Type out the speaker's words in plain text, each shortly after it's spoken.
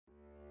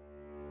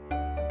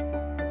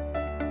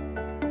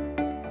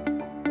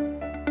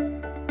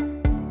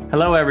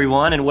Hello,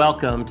 everyone, and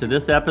welcome to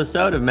this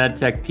episode of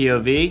MedTech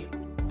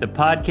POV, the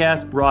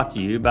podcast brought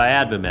to you by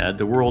AdvaMed,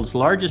 the world's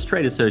largest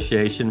trade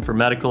association for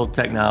medical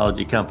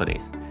technology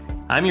companies.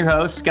 I'm your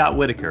host, Scott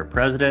Whitaker,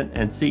 President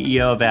and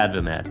CEO of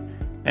AdvaMed.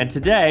 And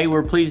today,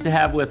 we're pleased to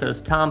have with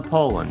us Tom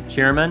Polen,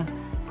 Chairman,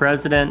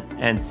 President,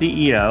 and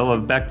CEO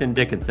of Becton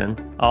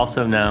Dickinson,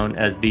 also known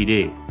as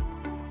BD.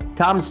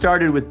 Tom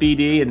started with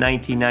BD in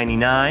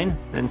 1999,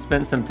 then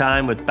spent some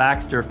time with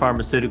Baxter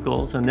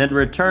Pharmaceuticals, and then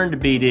returned to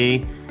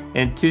BD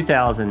in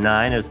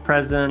 2009 as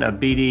president of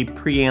BD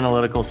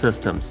Pre-Analytical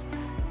Systems.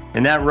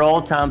 In that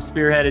role, Tom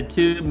spearheaded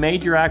two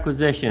major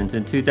acquisitions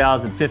in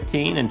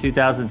 2015 and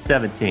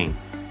 2017,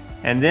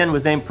 and then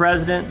was named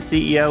president,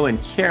 CEO,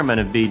 and chairman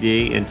of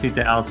BD in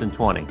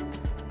 2020.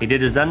 He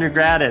did his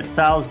undergrad at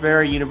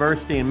Salisbury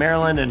University in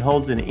Maryland and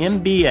holds an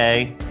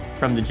MBA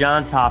from the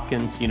Johns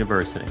Hopkins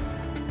University.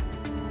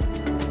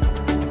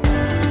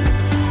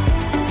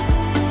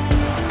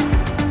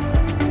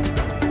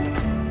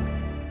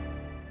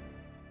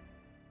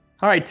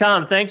 All right,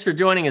 Tom, thanks for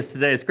joining us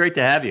today. It's great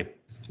to have you.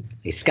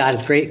 Hey, Scott,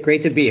 it's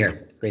great to be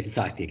here. Great to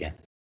talk to you again.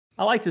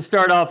 I like to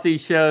start off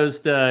these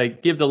shows to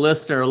give the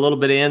listener a little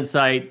bit of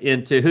insight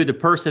into who the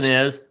person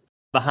is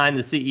behind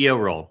the CEO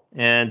role.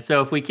 And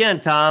so if we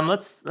can, Tom,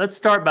 let's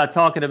start by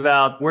talking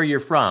about where you're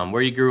from,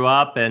 where you grew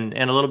up, and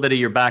a little bit of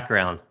your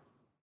background.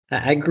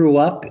 I grew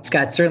up,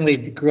 Scott, certainly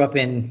grew up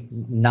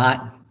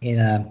not in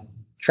a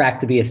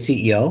track to be a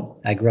CEO.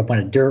 I grew up on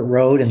a dirt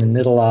road in the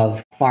middle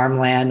of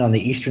farmland on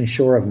the eastern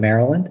shore of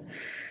Maryland,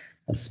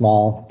 a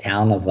small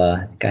town of,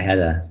 I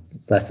had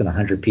less than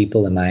 100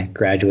 people in my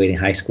graduating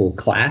high school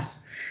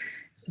class.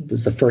 I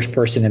was the first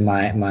person in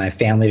my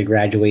family to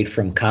graduate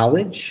from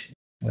college.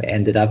 We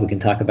can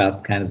talk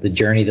about kind of the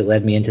journey that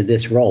led me into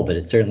this role, but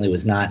it certainly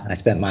was not. I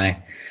spent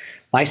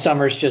my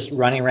summers just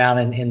running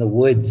around in the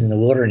woods, in the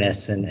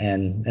wilderness,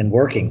 and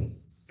working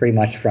pretty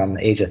much from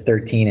the age of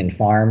 13 in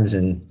farms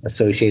and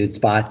associated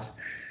spots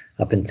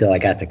up until I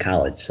got to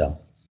college. So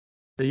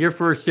your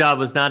first job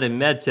was not in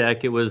med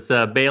tech. It was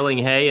baling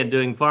hay and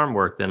doing farm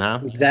work then, huh?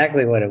 That's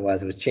exactly what it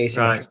was. It was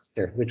chasing a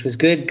tractor, which was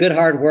good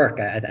hard work.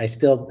 I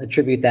still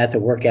attribute that to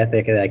work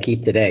ethic that I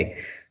keep today.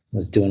 I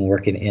was doing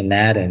work in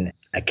that and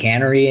a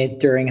cannery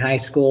during high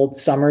school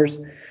summers.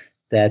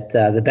 That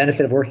the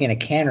benefit of working in a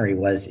cannery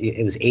was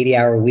it was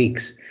 80-hour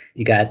weeks.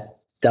 You got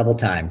double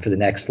time for the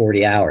next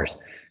 40 hours.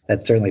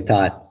 That certainly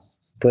taught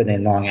putting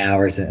in long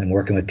hours and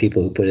working with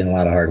people who put in a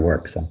lot of hard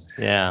work. So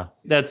yeah,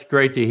 that's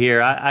great to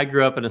hear. I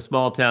grew up in a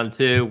small town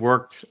too,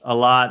 worked a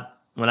lot.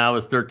 When I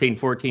was 13,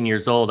 14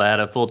 years old, I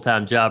had a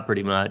full-time job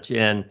pretty much.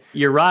 And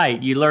you're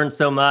right, you learn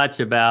so much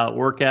about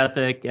work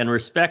ethic and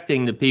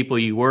respecting the people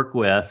you work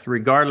with,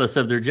 regardless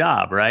of their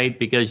job, right?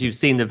 Because you've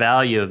seen the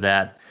value of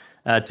that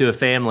to a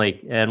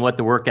family and what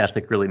the work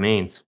ethic really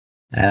means.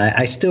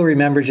 I still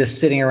remember just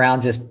sitting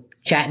around, just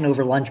chatting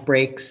over lunch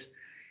breaks,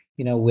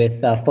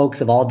 with folks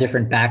of all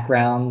different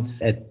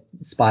backgrounds at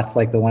spots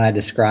like the one I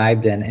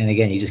described. And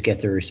again, you just get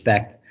to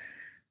respect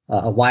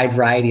a wide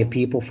variety of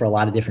people for a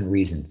lot of different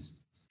reasons.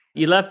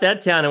 You left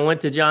that town and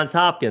went to Johns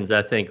Hopkins,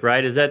 I think,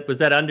 right? Was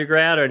that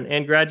undergrad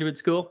and graduate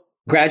school?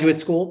 Graduate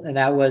school. And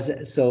that was,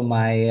 so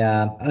my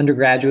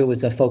undergraduate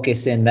was a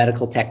focus in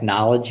medical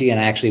technology. And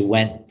I actually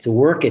went to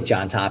work at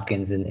Johns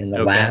Hopkins in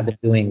the lab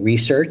doing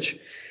research.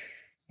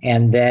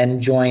 And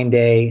then joined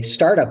a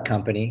startup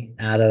company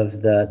out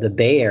of the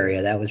Bay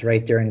Area. That was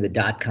right during the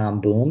dot-com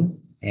boom.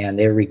 And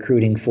they were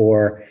recruiting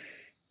for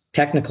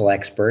technical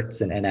experts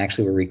and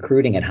actually were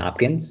recruiting at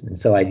Hopkins. And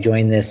so I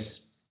joined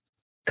this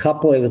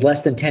couple, it was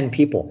less than 10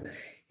 people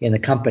in the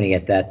company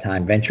at that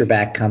time,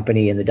 venture-backed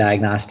company in the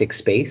diagnostic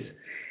space.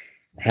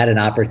 Had an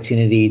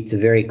opportunity to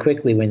very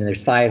quickly, when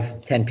there's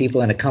 5-10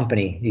 people in a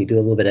company, you do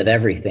a little bit of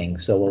everything.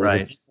 So what was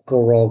a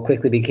technical role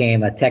quickly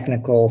became a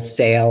technical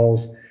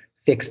sales,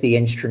 fix the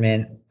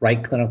instrument,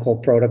 write clinical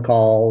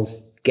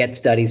protocols, get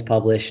studies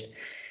published,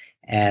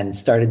 and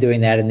started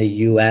doing that in the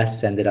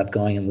U.S., ended up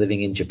going and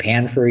living in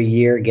Japan for a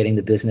year, getting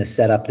the business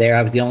set up there.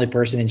 I was the only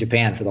person in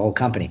Japan for the whole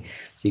company.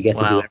 So you get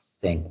to do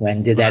everything. Went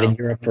and did that in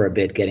Europe for a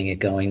bit, getting it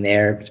going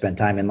there, spent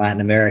time in Latin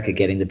America,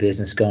 getting the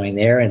business going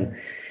there. And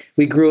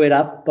we grew it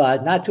up,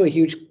 not to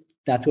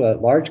a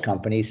large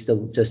company,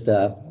 still just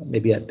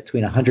maybe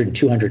between 100 and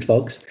 200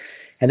 folks.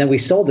 And then we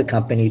sold the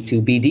company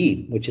to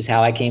BD, which is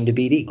how I came to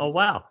BD. Oh,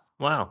 wow.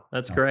 Wow.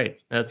 That's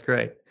great. That's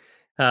great.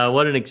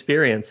 What an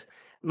experience.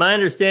 My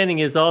understanding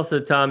is also,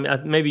 Tom,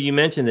 maybe you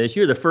mentioned this,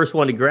 you're the first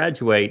one to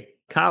graduate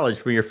college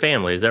from your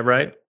family. Is that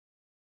right?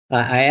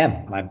 I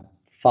am. My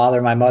father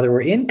and my mother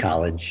were in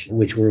college,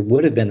 which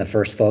would have been the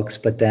first folks.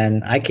 But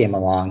then I came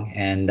along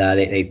and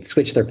they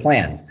switched their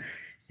plans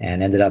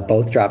and ended up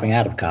both dropping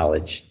out of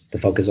college to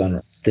focus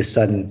on this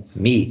sudden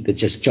me that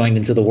just joined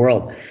into the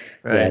world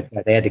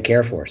that they had to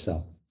care for.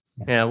 So.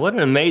 Yeah, what an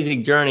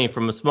amazing journey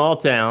from a small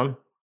town,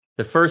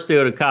 the first to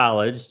go to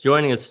college,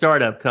 joining a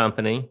startup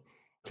company,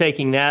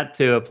 taking that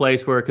to a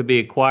place where it could be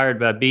acquired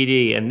by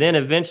BD, and then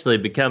eventually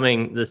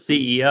becoming the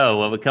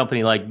CEO of a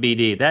company like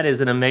BD. That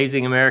is an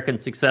amazing American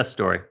success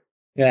story.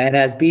 Yeah, and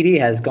as BD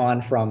has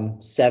gone from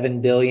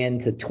 7 billion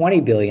to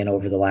 20 billion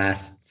over the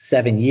last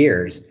 7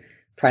 years,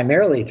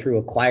 primarily through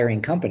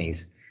acquiring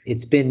companies,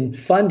 it's been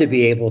fun to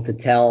be able to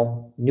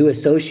tell new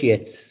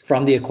associates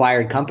from the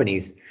acquired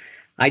companies,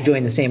 I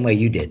joined the same way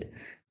you did.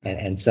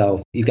 And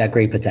so you've got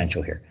great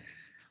potential here.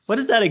 What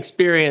has that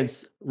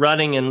experience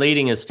running and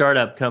leading a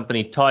startup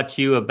company taught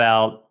you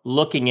about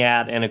looking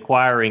at and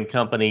acquiring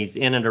companies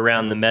in and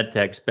around the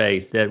medtech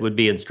space that would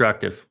be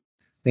instructive?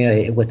 You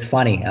know, what's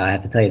funny, I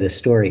have to tell you this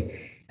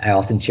story. I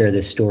often share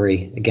this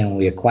story, again, when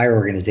we acquire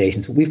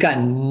organizations. We've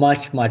gotten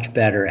much, much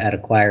better at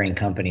acquiring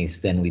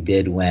companies than we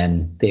did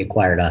when they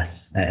acquired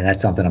us. And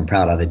that's something I'm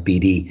proud of at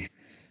BD.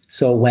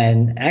 So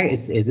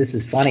this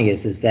is funny,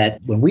 is that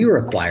when we were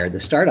acquired, the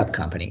startup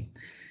company,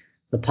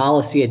 the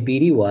policy at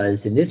BD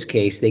was, in this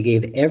case, they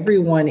gave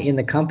everyone in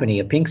the company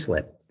a pink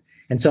slip.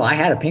 And so I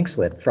had a pink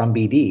slip from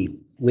BD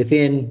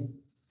within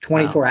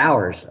 24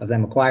 hours of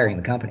them acquiring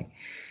the company.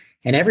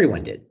 And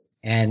everyone did.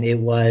 And it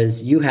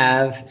was, you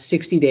have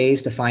 60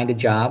 days to find a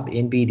job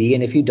in BD.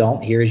 And if you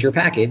don't, here's your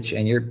package.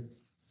 And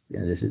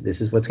this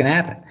is what's going to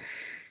happen.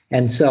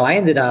 And so I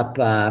ended up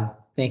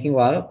thinking,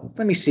 well,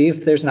 let me see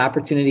if there's an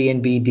opportunity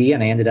in BD.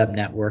 And I ended up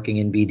networking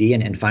in BD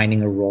and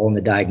finding a role in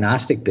the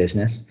diagnostic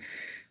business.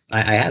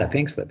 I had a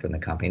pink slip from the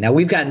company. Now,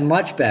 we've gotten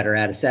much better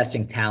at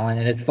assessing talent.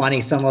 And it's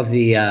funny, some of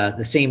the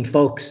same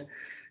folks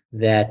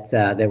that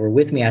were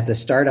with me at the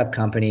startup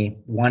company,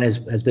 one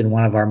has been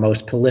one of our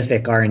most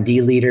prolific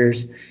R&D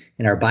leaders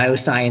in our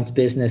bioscience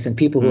business, and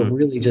people who have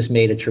really just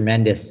made a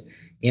tremendous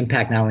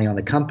impact, not only on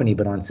the company,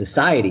 but on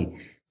society,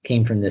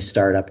 came from this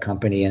startup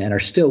company and are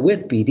still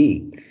with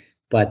BD.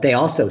 But they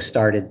also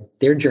started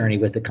their journey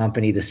with the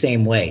company the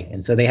same way.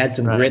 And so they had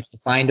some grit to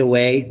find a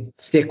way,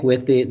 stick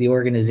with the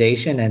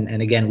organization. And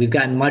again, we've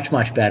gotten much,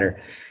 much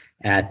better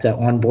at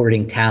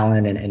onboarding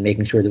talent and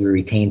making sure that we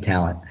retain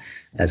talent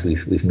as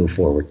we've moved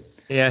forward.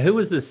 Yeah. Who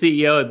was the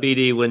CEO at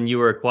BD when you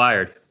were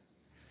acquired?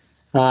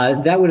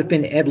 That would have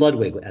been Ed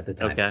Ludwig at the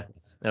time.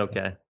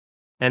 Okay.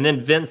 And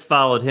then Vince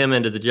followed him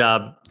into the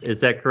job.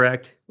 Is that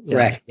correct?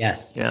 Correct.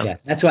 Yes.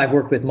 That's who I've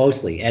worked with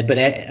mostly,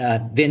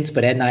 Vince,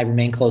 but Ed and I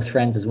remain close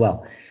friends as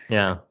well.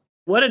 Yeah.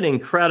 What an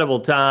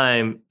incredible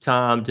time,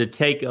 Tom, to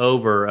take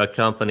over a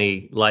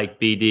company like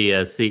BD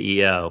as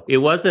CEO. It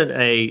wasn't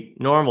a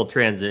normal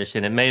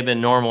transition. It may have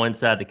been normal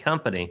inside the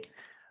company,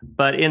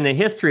 but in the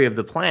history of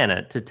the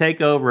planet, to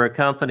take over a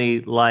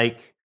company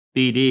like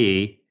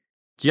BD,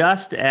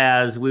 just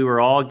as we were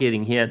all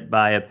getting hit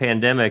by a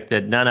pandemic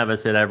that none of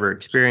us had ever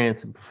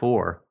experienced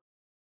before.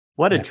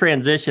 What a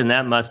transition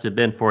that must have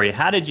been for you.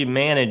 How did you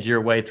manage your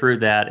way through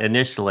that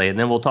initially? And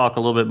then we'll talk a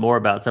little bit more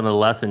about some of the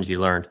lessons you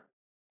learned.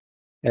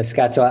 Yeah,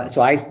 Scott.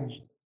 So I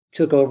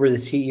took over the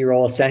CEO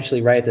role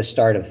essentially right at the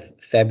start of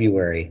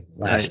February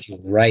last year,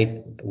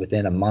 right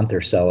within a month or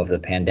so of the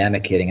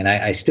pandemic hitting. And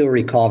I still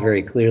recall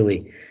very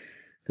clearly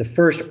the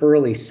first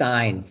early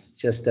signs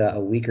just a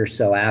week or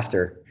so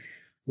after,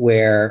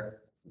 where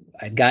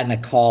I'd gotten a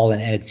call and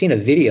had seen a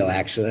video,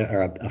 actually,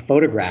 or a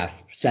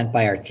photograph sent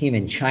by our team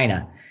in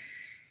China.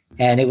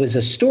 And it was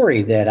a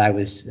story that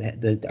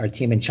our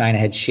team in China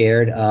had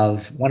shared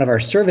of one of our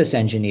service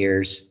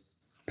engineers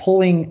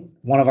pulling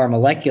one of our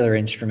molecular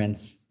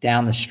instruments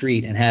down the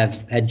street and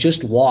had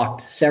just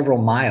walked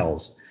several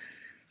miles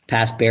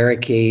past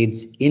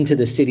barricades into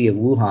the city of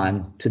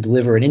Wuhan to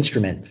deliver an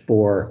instrument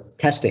for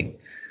testing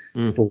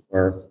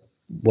for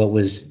what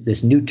was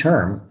this new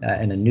term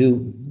and a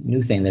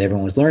new thing that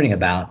everyone was learning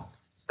about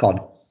called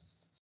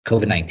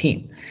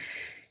COVID-19.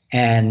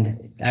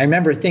 And I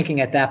remember thinking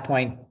at that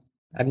point,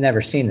 I've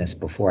never seen this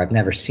before. I've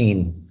never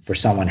seen where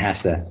someone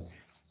has to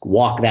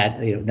walk that,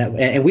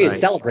 and we had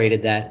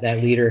celebrated that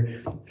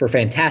leader for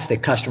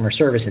fantastic customer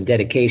service and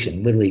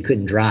dedication. Literally he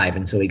couldn't drive.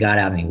 And so he got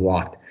out and he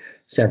walked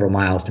several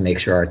miles to make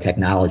sure our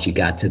technology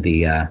got to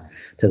the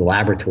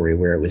laboratory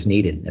where it was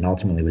needed and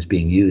ultimately was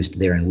being used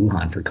there in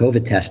Wuhan for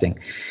COVID testing.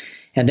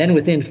 And then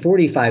within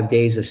 45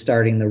 days of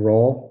starting the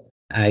role,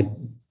 I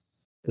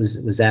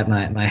was at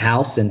my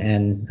house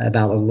and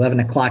about 11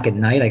 o'clock at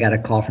night, I got a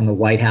call from the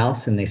White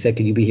House and they said,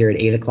 "Can you be here at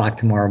 8 o'clock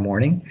tomorrow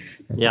morning?"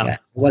 Yeah. I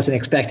wasn't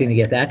expecting to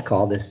get that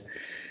call this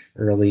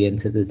early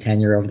into the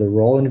tenure of the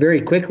role. And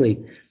very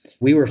quickly,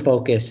 we were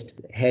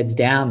focused heads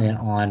down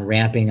on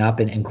ramping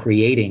up and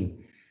creating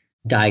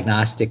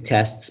diagnostic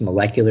tests,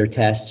 molecular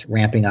tests,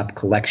 ramping up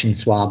collection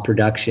swab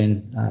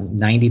production.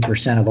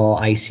 90% of all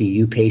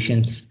ICU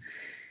patients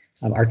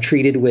are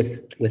treated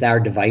with our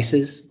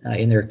devices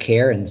in their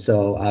care. And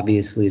so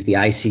obviously as the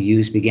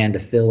ICUs began to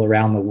fill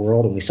around the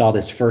world, and we saw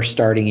this first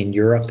starting in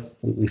Europe,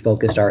 we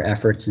focused our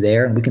efforts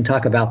there, and we can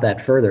talk about that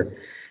further.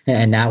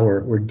 And now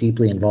we're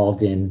deeply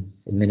involved in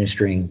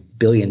administering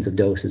billions of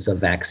doses of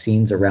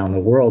vaccines around the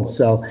world.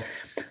 So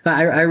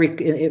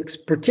it's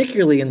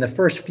particularly in the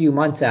first few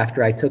months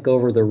after I took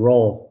over the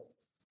role,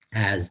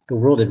 as the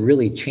world had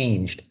really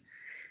changed,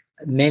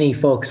 many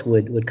folks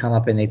would come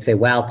up and they'd say,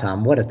 "Wow,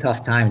 Tom, what a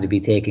tough time to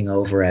be taking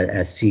over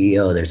as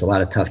CEO. There's a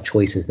lot of tough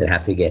choices that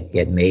have to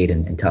get made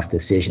and tough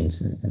decisions."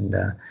 And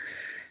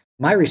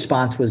My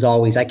response was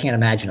always, I can't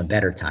imagine a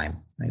better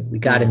time. Right? We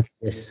got into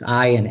this,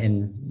 I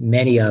and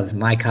many of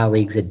my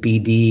colleagues at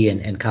BD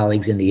and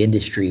colleagues in the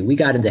industry, we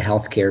got into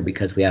healthcare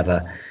because we have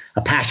a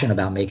passion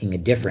about making a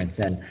difference.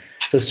 And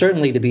so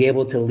certainly to be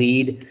able to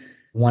lead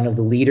one of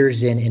the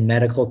leaders in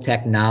medical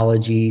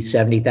technology,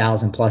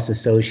 70,000 plus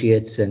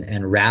associates,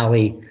 and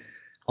rally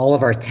all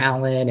of our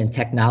talent and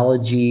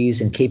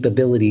technologies and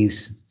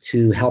capabilities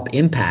to help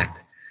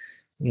impact,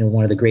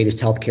 one of the greatest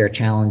healthcare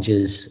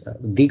challenges,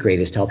 the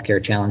greatest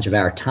healthcare challenge of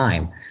our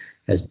time,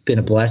 has been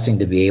a blessing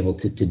to be able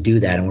to do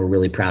that. And we're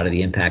really proud of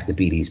the impact that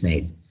BD's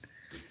made.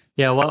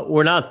 Yeah, well,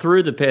 we're not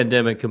through the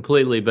pandemic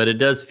completely, but it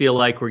does feel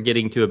like we're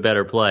getting to a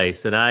better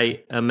place. And I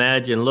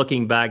imagine,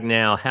 looking back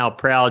now, how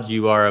proud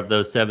you are of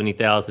those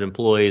 70,000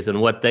 employees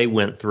and what they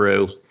went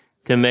through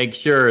to make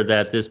sure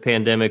that this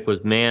pandemic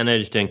was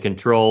managed and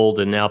controlled,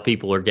 and now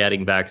people are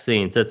getting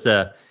vaccines. That's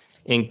a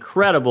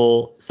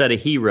incredible set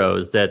of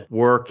heroes that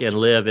work and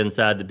live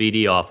inside the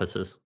BD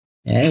offices.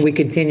 And we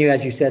continue,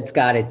 as you said,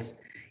 Scott, it's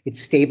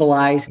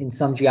stabilized in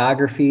some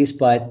geographies,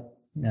 but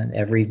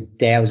every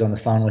day I was on the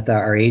phone with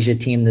our Asia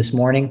team this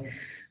morning.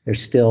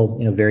 There's still,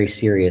 very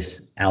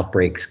serious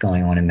outbreaks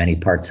going on in many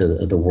parts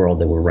of the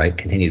world that we're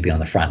continue to be on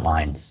the front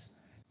lines.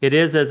 It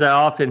is, as I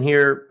often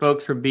hear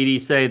folks from BD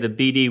say, the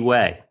BD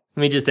way.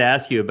 Let me just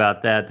ask you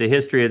about that, the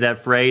history of that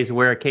phrase,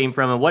 where it came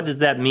from, and what does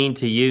that mean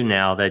to you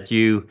now that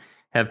you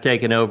have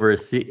taken over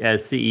as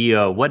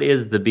CEO? What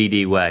is the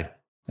BD way?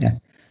 Yeah.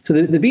 So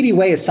the BD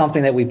way is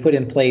something that we put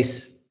in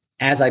place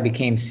as I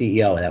became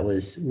CEO. That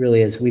was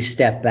really as we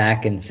stepped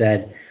back and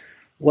said,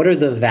 what are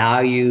the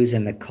values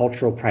and the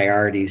cultural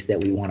priorities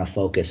that we want to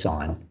focus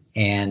on?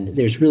 And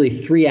there's really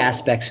three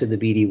aspects of the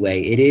BD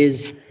way. It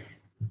is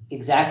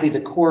exactly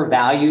the core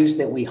values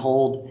that we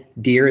hold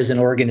dear as an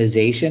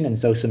organization. And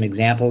so some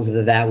examples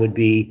of that would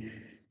be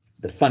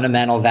the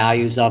fundamental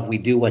values of we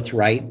do what's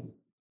right,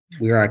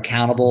 we are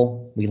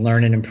accountable, we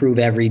learn and improve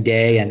every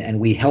day, and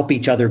we help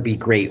each other be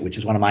great, which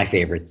is one of my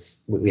favorites.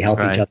 We help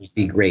each other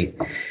be great,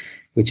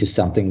 which is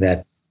something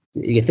that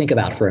you think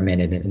about for a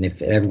minute. And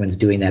if everyone's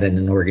doing that in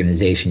an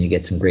organization, you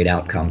get some great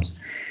outcomes.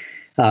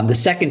 The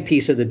second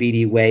piece of the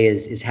BD way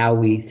is how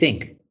we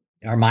think,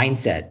 our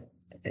mindset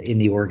in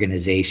the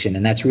organization.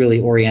 And that's really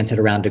oriented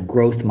around a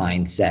growth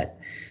mindset,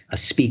 a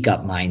speak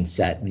up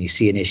mindset. When you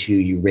see an issue,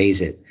 you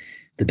raise it.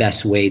 The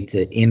best way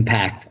to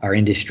impact our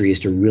industry is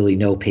to really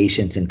know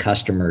patients and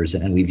customers,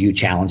 and we view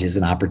challenges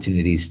and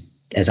opportunities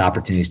as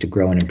opportunities to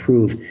grow and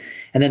improve.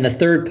 And then the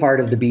third part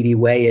of the BD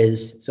way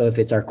is, so if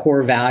it's our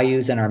core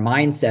values and our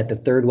mindset, the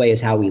third way is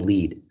how we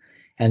lead.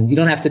 And you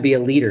don't have to be a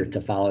leader to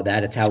follow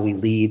that. It's how we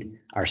lead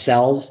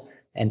ourselves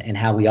and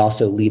how we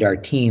also lead our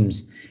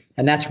teams.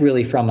 And that's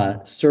really from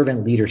a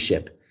servant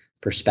leadership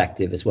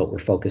perspective is what we're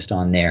focused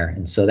on there.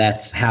 And so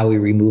that's how we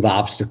remove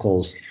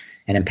obstacles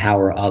and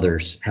empower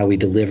others, how we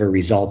deliver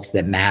results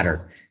that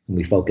matter. And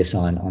we focus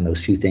on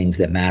those few things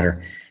that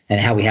matter,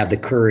 and how we have the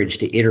courage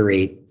to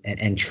iterate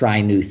and try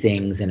new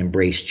things and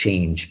embrace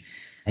change.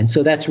 And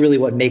so that's really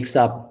what makes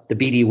up the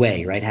BD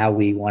way, right? How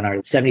we want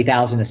our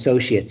 70,000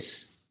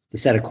 associates, the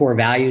set of core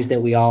values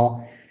that we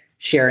all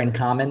share in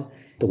common,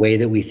 the way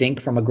that we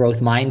think from a growth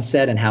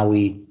mindset, and how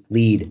we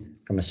lead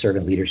from a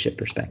servant leadership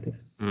perspective.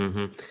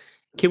 Mm-hmm.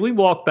 Can we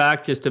walk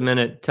back just a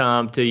minute,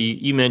 Tom, to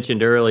you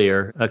mentioned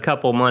earlier, a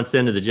couple months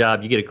into the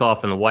job, you get a call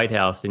from the White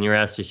House and you're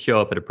asked to show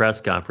up at a press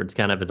conference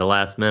kind of at the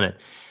last minute.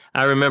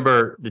 I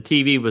remember the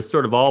TV was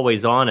sort of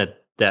always on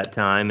at that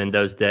time in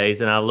those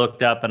days, and I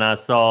looked up and I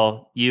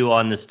saw you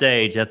on the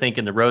stage, I think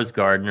in the Rose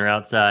Garden or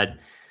outside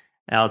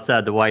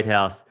the White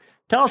House.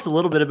 Tell us a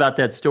little bit about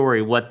that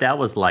story, what that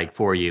was like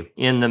for you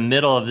in the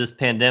middle of this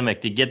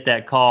pandemic to get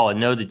that call and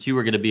know that you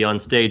were going to be on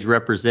stage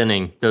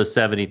representing those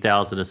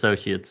 70,000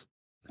 associates.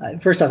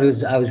 First off,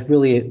 I was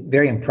really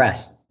very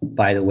impressed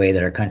by the way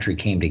that our country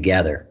came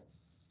together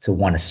to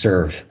want to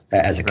serve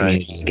as a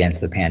community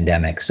against the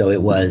pandemic. So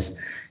it was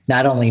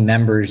not only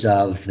members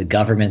of the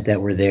government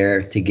that were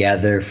there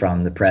together,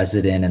 from the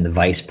president and the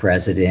vice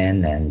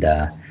president and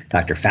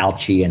Dr.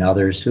 Fauci and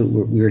others,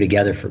 we were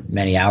together for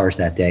many hours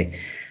that day,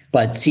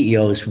 but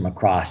CEOs from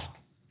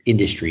across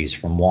industries,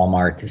 from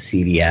Walmart to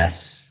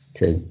CVS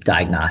to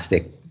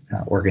diagnostic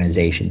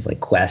organizations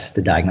like Quest,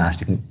 to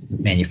diagnostic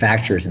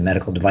manufacturers and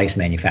medical device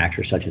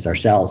manufacturers such as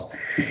ourselves,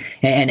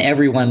 and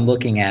everyone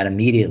looking at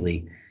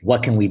immediately,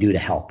 what can we do to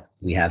help?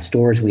 We have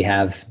stores, we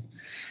have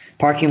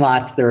parking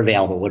lots, they're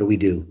available. What do we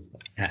do?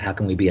 How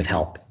can we be of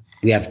help?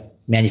 We have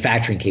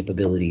manufacturing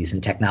capabilities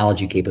and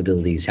technology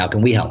capabilities. How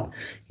can we help,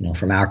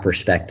 from our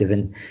perspective?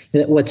 And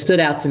what stood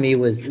out to me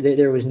was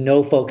there was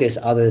no focus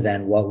other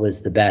than what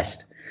was the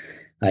best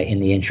in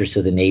the interest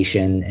of the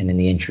nation and in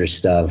the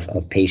interest of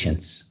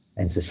patients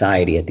and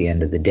society at the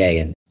end of the day.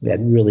 And we had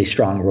really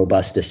strong,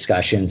 robust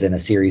discussions, and a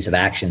series of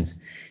actions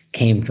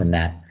came from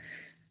that.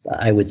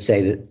 I would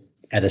say that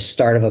at the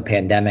start of a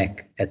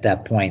pandemic, at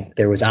that point,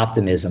 there was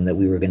optimism that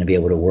we were going to be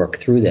able to work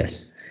through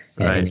this.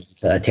 And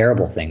it's a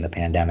terrible thing, the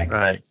pandemic.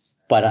 Right.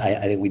 But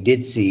I think we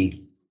did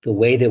see the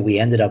way that we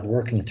ended up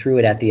working through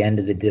it at the end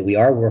of the day. We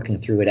are working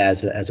through it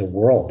as a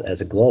world, as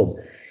a globe.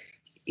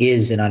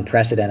 is an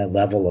unprecedented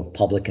level of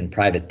public and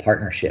private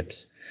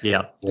partnerships.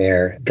 Yeah.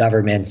 Where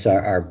governments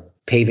are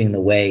paving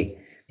the way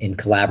in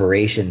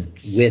collaboration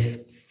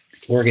with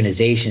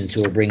organizations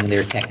who are bringing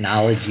their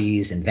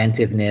technologies,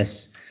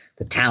 inventiveness,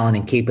 the talent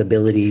and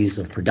capabilities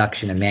of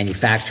production and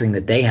manufacturing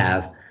that they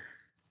have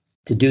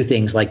to do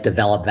things like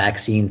develop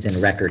vaccines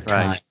in record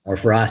time. Right. Or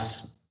for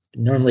us, it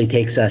normally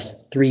takes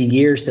us 3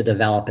 years to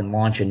develop and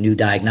launch a new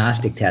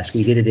diagnostic test.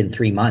 We did it in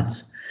 3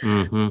 months.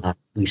 Mm-hmm.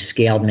 We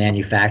scaled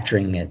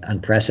manufacturing at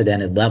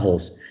unprecedented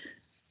levels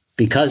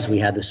because we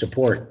had the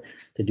support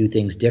to do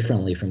things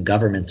differently from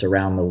governments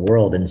around the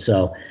world. And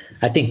so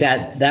I think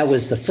that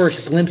was the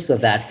first glimpse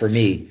of that for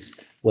me,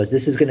 was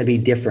this is going to be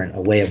different,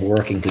 a way of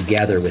working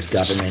together with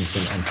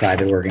governments and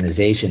private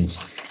organizations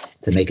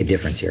to make a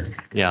difference here.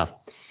 Yeah.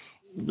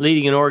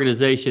 Leading an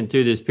organization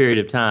through this period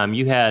of time,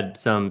 you had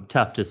some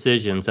tough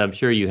decisions I'm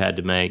sure you had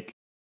to make.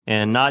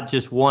 And not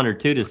just one or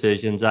two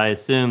decisions. I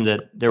assume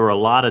that there were a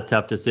lot of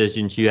tough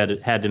decisions you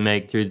had to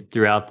make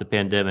throughout the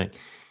pandemic.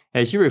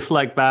 As you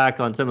reflect back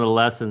on some of the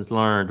lessons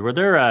learned,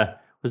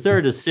 was there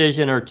a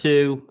decision or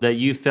two that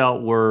you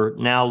felt were,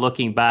 now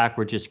looking back,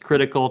 were just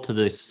critical to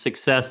the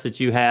success that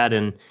you had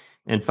in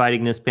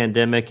fighting this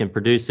pandemic and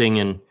producing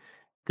and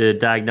the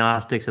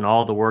diagnostics and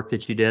all the work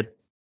that you did?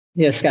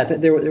 Yeah, Scott,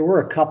 there were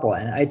a couple.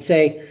 And I'd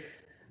say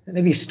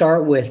maybe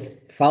start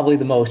with probably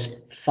the most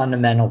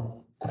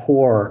fundamental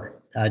core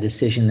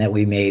decision that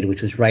we made,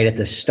 which was right at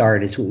the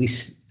start. Is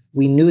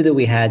we knew that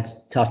we had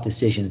tough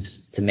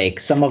decisions to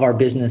make. Some of our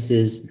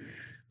businesses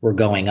were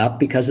going up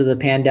because of the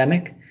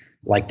pandemic,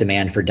 like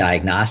demand for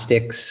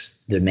diagnostics,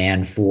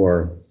 demand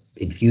for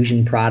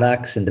infusion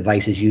products and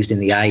devices used in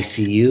the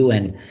ICU,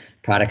 and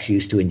products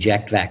used to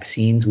inject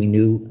vaccines we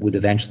knew would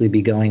eventually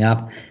be going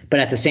up. But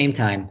at the same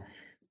time,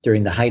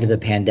 during the height of the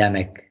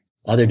pandemic,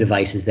 other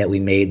devices that we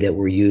made that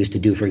were used to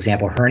do, for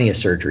example, hernia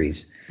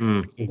surgeries,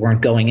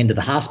 weren't going into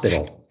the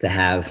hospital to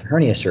have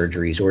hernia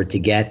surgeries or to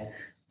get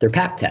their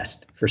Pap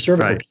test for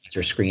cervical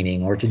cancer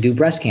screening or to do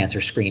breast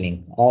cancer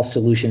screening. All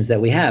solutions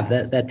that we have,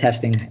 that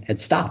testing had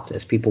stopped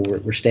as people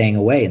were staying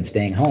away and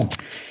staying home.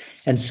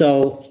 And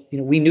so,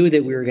 we knew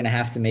that we were going to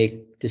have to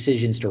make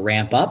decisions to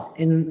ramp up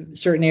in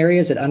certain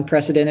areas at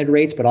unprecedented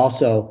rates, but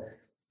also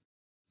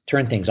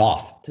turn things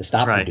off to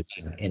stop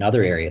producing in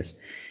other areas.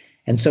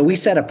 And so we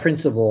set a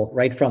principle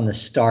right from the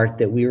start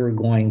that we were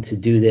going to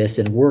do this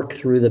and work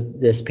through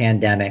this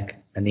pandemic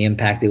and the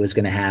impact it was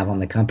going to have on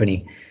the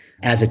company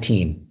as a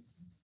team,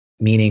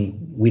 meaning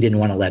we didn't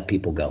want to let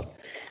people go.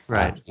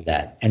 After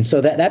that. And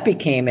so that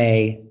became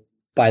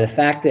by the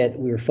fact that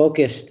we were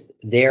focused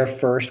there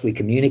first, we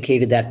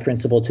communicated that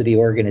principle to the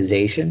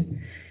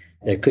organization.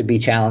 There could be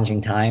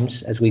challenging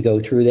times as we go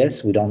through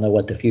this. We don't know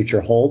what the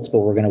future holds, but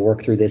we're going to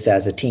work through this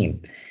as a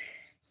team.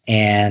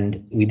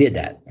 And we did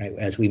that, right?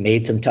 As we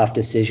made some tough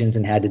decisions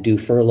and had to do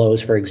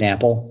furloughs, for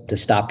example, to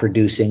stop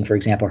producing, for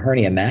example,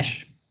 hernia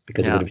mesh,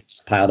 because it would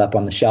have piled up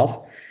on the shelf.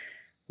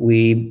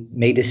 We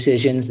made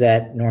decisions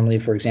that normally,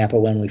 for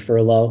example, when we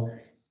furlough,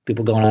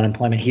 people go on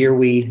unemployment. Here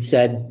we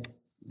said,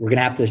 we're going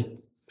to have to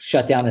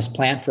shut down this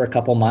plant for a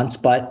couple months,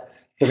 but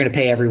we're going to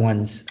pay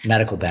everyone's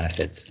medical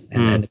benefits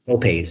and the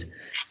co-pays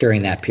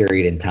during that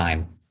period in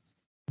time.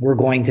 We're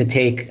going to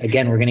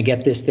we're going to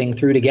get this thing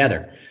through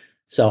together.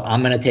 So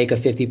I'm going to take a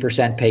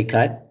 50% pay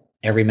cut.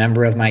 Every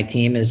member of my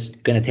team is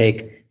going to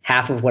take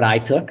half of what I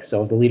took.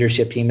 So the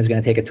leadership team is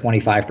going to take a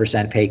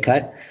 25% pay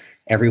cut.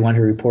 Everyone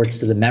who reports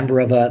to the member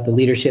of the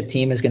leadership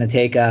team is going to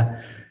take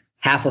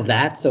half of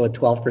that, so a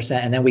 12%.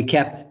 And then we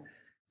kept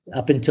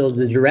up until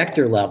the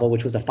director level,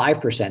 which was a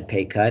 5%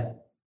 pay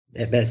cut.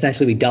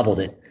 Essentially, we doubled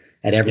it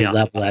at every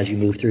level as you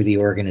move through the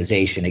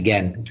organization.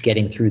 Again,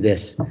 getting through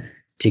this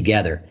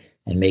together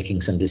and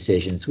making some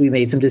decisions. We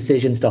made some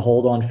decisions to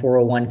hold on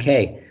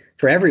 401k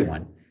for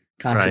everyone,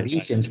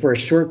 contributions for a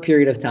short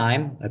period of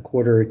time, a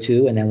quarter or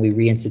two, and then we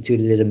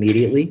reinstituted it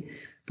immediately.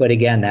 But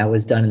again, that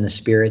was done in the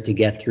spirit to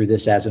get through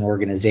this as an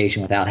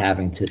organization without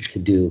having to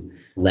do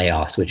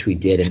layoffs, which we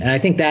did. And I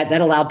think that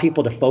allowed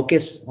people to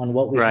focus on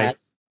what we had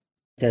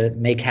to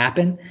make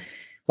happen,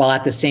 while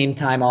at the same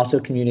time also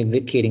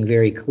communicating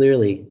very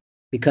clearly,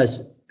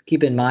 because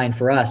keep in mind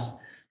for us,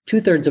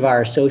 2/3 of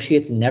our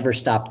associates never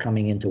stopped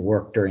coming into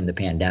work during the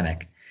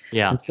pandemic.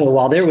 Yeah. And so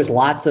while there was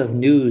lots of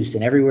news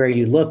and everywhere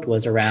you looked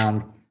was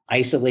around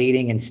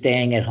isolating and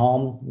staying at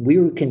home,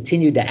 we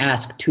continued to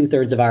ask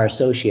 2/3 of our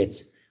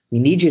associates, we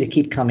need you to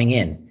keep coming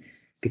in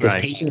because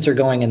patients are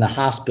going in the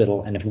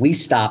hospital. And if we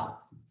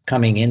stop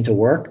coming into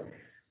work,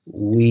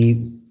 we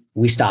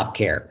stop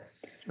care.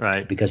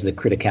 Right. Because of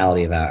the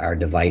criticality of our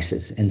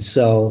devices. And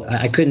so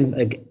I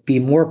couldn't be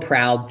more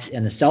proud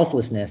and the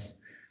selflessness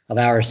of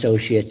our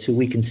associates, who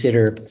we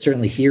consider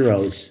certainly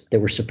heroes, that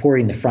were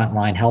supporting the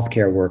frontline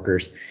healthcare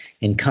workers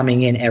and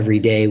coming in every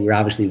day. We're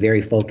obviously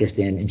very focused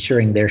in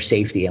ensuring their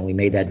safety, and we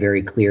made that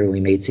very clear. We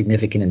made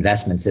significant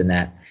investments in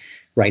that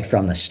right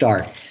from the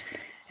start.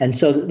 And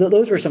so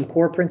those were some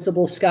core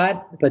principles,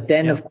 Scott. But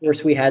then, of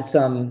course, we had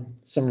some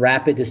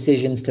rapid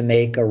decisions to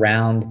make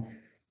around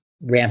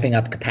ramping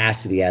up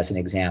capacity as an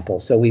example.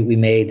 So we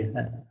made,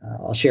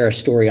 I'll share a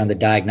story on the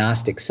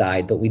diagnostic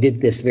side, but we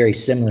did this very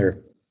similar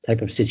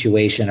type of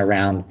situation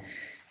around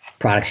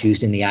products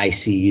used in the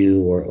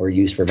ICU or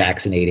used for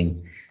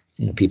vaccinating,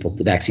 people,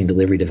 the vaccine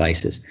delivery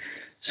devices.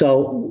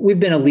 So we've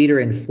been a leader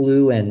in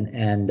flu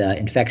and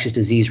infectious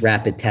disease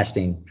rapid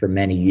testing for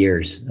many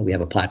years. We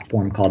have a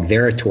platform called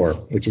Veritor,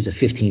 which is a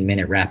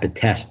 15-minute rapid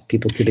test.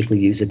 People typically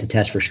use it to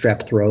test for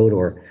strep throat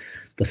or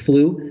the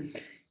flu.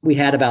 We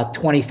had about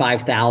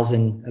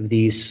 25,000 of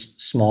these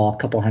small,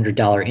 couple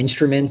 $100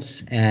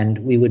 instruments, and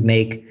we would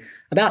make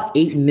about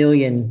 8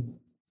 million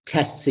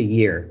tests a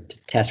year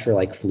to test for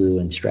like flu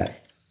and strep.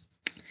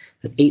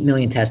 8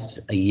 million tests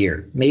a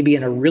year. Maybe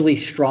in a really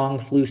strong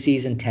flu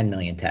season, 10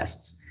 million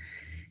tests.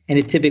 And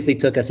it typically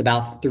took us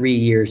about 3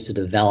 years to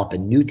develop a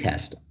new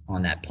test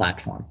on that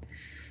platform.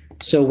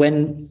 So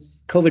when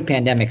COVID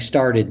pandemic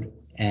started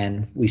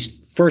and we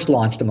first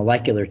launched a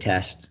molecular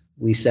test,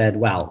 we said,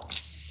 wow,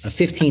 a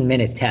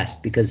 15-minute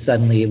test, because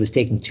suddenly it was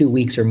taking 2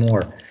 weeks or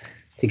more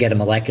to get a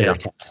molecular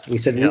test. We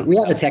said, we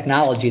have a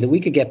technology that we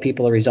could get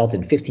people a result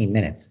in 15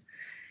 minutes.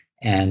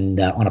 And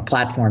on a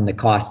platform that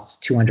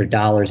costs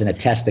 $200 and a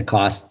test that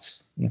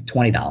costs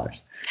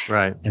 $20.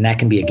 Right. And that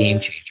can be a game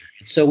changer.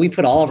 So we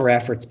put all of our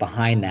efforts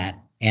behind that.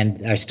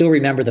 And I still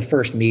remember the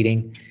first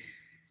meeting,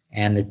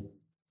 and the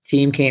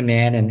team came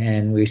in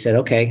and we said,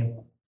 okay,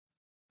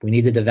 we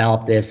need to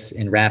develop this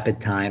in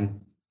rapid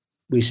time.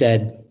 We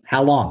said,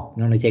 how long? It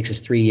normally takes us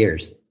 3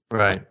 years.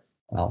 Right.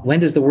 Well,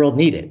 when does the world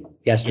need it?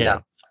 Yesterday. Yeah.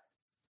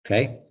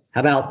 Okay. How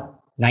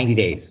about 90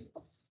 days?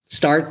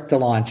 Start to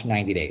launch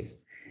 90 days.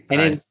 And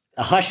right. It's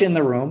a hush in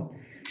the room.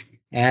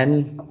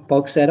 And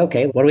folks said,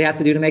 okay, what do we have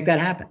to do to make that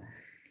happen?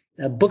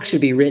 A book should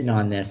be written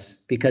on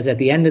this, because at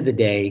the end of the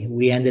day,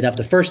 we ended up,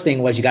 the first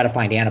thing was you got to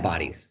find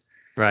antibodies.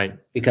 Right.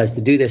 Because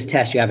to do this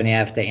test, you have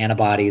to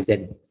antibody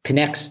that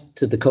connects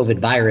to the COVID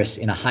virus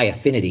in a high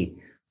affinity.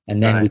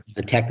 And then we can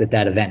detect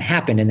that event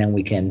happened, and then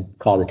we can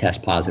call the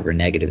test positive or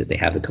negative that they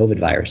have the COVID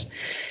virus.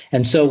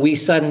 And so we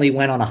suddenly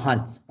went on a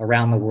hunt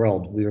around the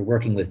world. We were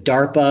working with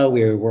DARPA.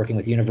 We were working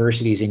with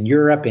universities in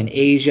Europe and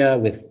Asia,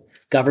 with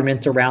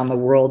governments around the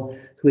world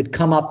who had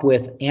come up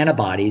with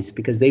antibodies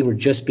because they were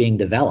just being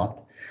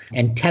developed.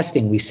 And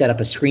testing, we set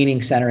up a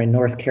screening center in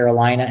North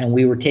Carolina, and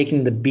we were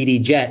taking the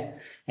BD jet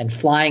and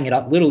flying it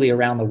up literally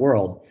around the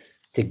world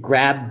to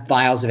grab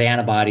vials of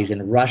antibodies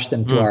and rush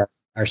them to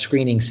our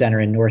screening center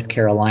in North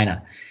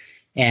Carolina.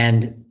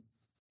 And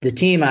the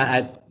team,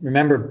 I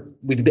remember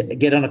we'd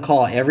get on a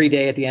call every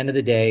day at the end of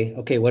the day.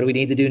 Okay, what do we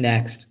need to do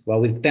next? Well,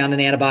 we've found an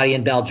antibody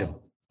in Belgium.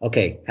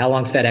 Okay, how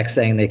long's FedEx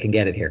saying they can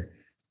get it here?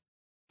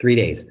 3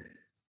 days.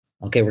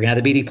 Okay, we're gonna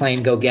have the BD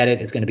plane go get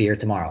it. It's gonna be here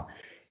tomorrow.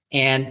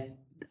 And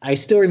I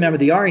still remember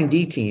the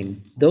R&D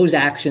team, those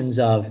actions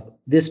of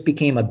this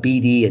became a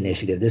BD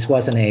initiative. This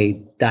wasn't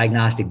a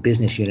diagnostic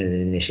business unit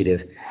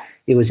initiative.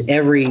 It was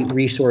every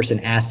resource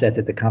and asset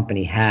that the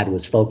company had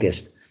was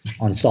focused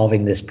on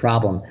solving this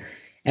problem.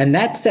 And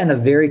that sent a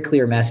very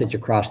clear message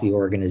across the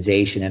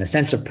organization and a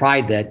sense of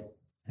pride that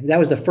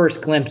was the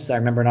first glimpse. I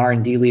remember an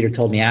R&D leader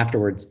told me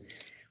afterwards,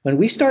 when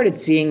we started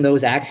seeing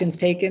those actions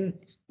taken,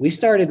 we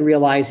started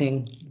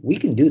realizing we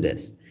can do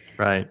this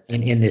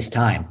in this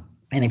time.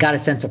 And it got a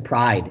sense of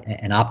pride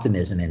and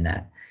optimism in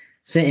that.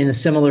 So in a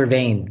similar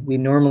vein, we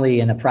normally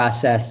in a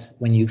process,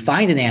 when you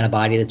find an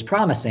antibody that's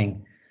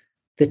promising,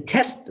 the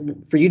test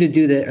for you to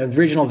do the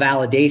original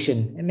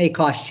validation, it may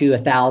cost you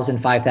 $1,000,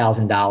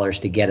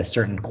 $5,000 to get a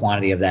certain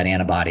quantity of that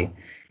antibody.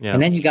 Yeah.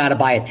 And then you got to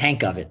buy a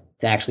tank of it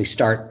to actually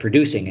start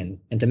producing.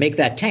 And to make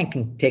that tank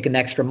can take an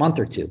extra month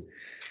or two.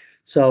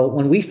 So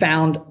when we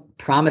found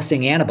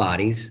promising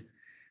antibodies,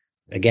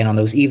 again, on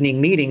those evening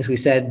meetings, we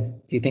said,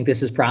 do you think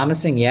this is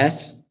promising?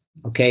 Yes.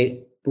 Okay,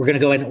 we're going to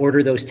go ahead and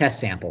order those test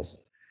samples.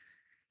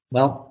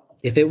 Well,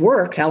 if it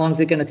works, how long is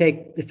it going to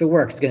take? If it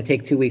works, it's going to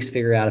take 2 weeks to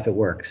figure out if it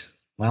works.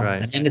 Well,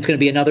 and then it's going to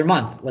be another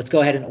month. Let's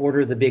go ahead and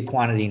order the big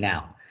quantity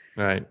now.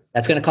 Right.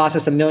 That's going to cost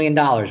us $1 million.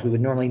 We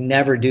would normally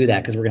never do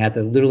that because we're going to have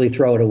to literally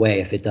throw it away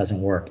if it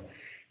doesn't work.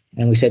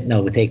 And we said,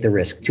 no, we'll take the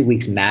risk. 2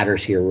 weeks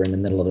matters here. We're in the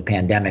middle of a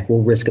pandemic.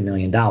 We'll risk $1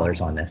 million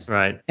on this.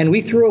 Right. And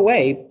we threw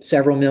away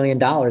several $1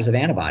 million of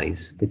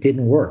antibodies that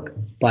didn't work.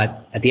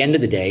 But at the end of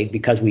the day,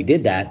 because we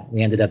did that,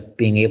 we ended up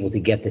being able to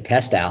get the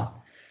test out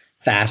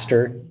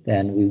faster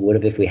than we would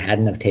have if we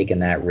hadn't have taken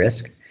that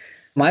risk.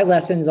 My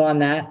lessons on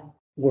that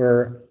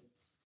were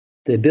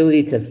the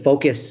ability to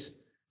focus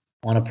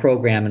on a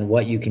program and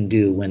what you can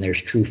do when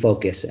there's true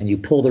focus and you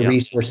pull the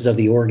resources of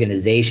the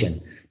organization,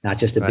 not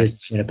just a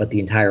business unit, but the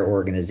entire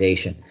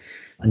organization.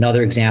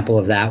 Another example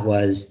of that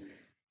was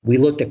we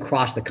looked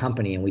across the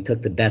company and we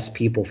took the best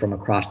people from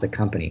across the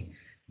company.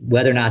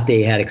 Whether or not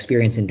they had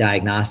experience in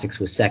diagnostics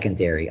was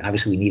secondary.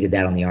 Obviously, we needed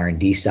that on the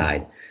R&D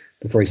side.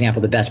 But for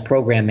example, the best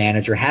program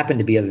manager happened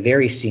to be a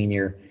very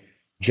senior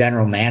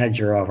general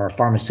manager of our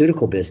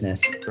pharmaceutical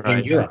business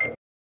in Europe.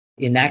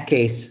 In that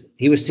case,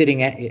 he was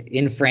sitting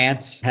in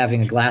France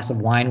having a glass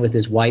of wine with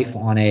his wife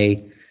on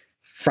a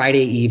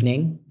Friday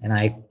evening. And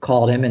I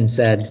called him and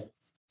said,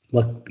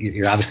 look,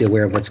 you're obviously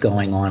aware of what's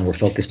going on. We're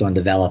focused on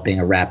developing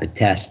a rapid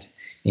test.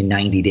 in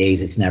 90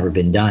 days. It's never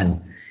been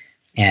done.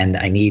 And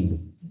I need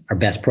our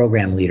best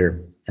program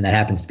leader, and that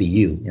happens to be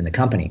you in the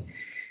company.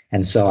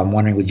 And so I'm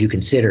wondering, would you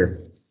consider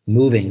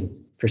moving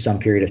for some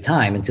period of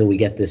time until we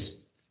get this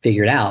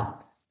figured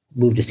out,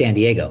 move to San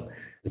Diego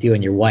with you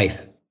and your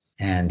wife?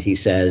 And he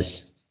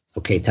says,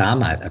 okay,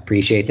 Tom, I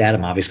appreciate that.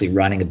 I'm obviously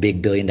running a big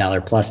 $1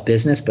 billion plus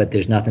business, but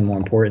there's nothing more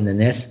important than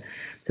this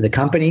to the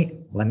company.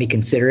 Let me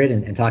consider it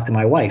and talk to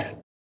my wife.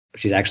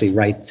 She's actually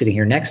right sitting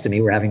here next to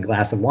me. We're having a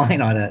glass of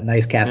wine on a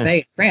nice cafe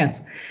in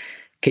France.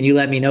 Can you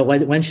let me know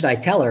when should I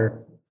tell her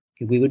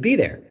we would be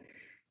there?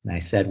 And I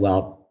said,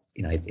 well,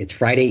 it's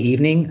Friday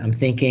evening. I'm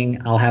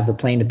thinking I'll have the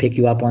plane to pick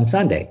you up on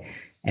Sunday,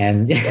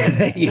 and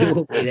you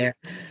will be there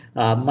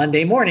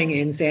Monday morning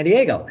in San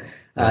Diego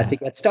to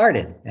get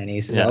started. And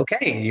he says,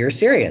 okay, you're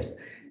serious.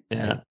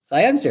 Yeah. So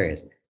I am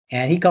serious.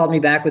 And he called me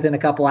back within a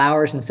couple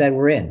hours and said,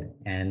 we're in.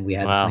 And we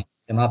had to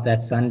come up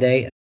that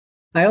Sunday.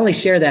 I only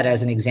share that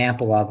as an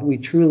example of we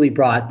truly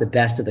brought the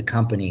best of the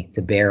company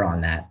to bear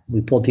on that. We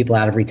pulled people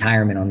out of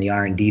retirement on the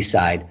R&D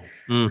side.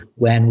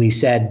 When we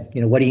said,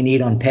 what do you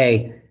need on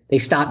pay? They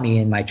stopped me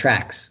in my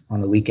tracks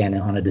on the weekend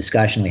on a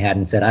discussion we had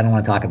and said, I don't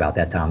want to talk about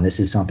that, Tom. This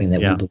is something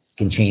that we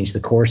can change the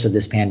course of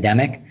this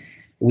pandemic.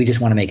 We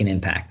just want to make an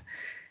impact.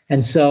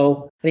 And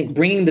so I think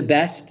bringing the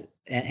best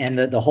and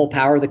the whole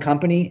power of the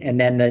company. And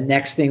then the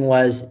next thing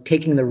was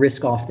taking the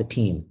risk off the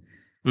team.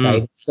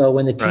 Right. So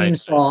when the team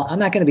saw, I'm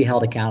not going to be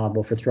held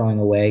accountable for throwing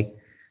away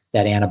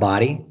that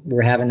antibody,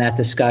 we're having that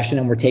discussion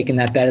and we're taking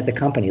that bet at the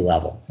company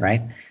level,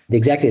 right? The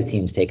executive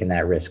team's taking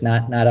that risk,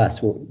 not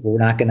us. We're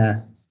not going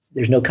to,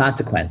 there's no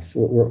consequence.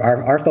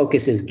 Our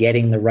focus is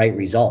getting the right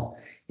result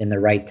in the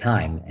right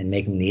time and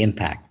making the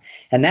impact.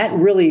 And that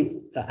really,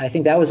 I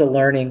think that was a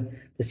learning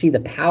to see the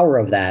power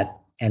of that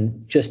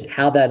and just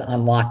how that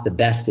unlocked the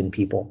best in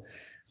people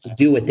to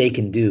do what they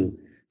can do.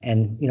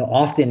 And,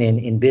 often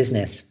in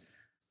business,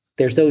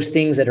 there's those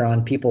things that are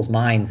on people's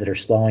minds that are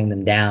slowing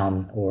them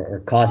down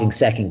or causing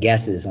second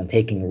guesses on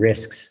taking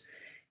risks.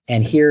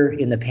 And here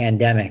in the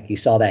pandemic, you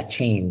saw that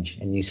change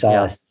and you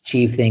saw us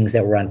achieve things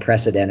that were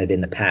unprecedented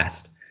in the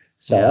past.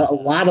 So a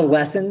lot of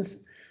lessons.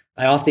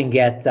 I often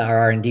get our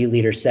R&D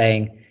leaders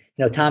saying,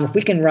 Tom, if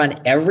we can run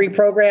every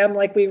program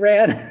like we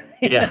ran,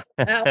 that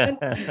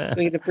one,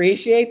 we can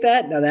appreciate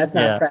that. No, that's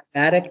not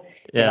pragmatic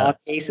in all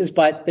cases,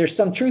 but there's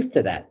some truth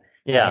to that.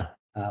 Yeah.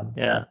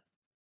 So.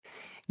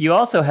 You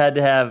also had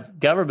to have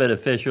government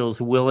officials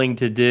willing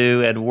to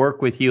do and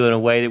work with you in a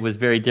way that was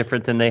very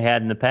different than they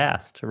had in the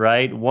past,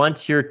 right?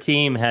 Once your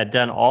team had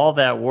done all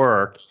that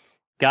work,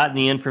 gotten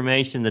the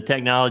information, the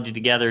technology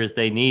together as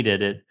they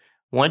needed it,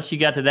 once you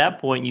got to that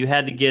point, you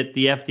had to get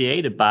the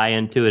FDA to buy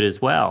into it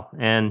as well,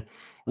 and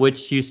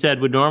which you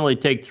said would normally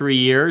take 3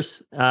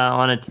 years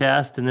on a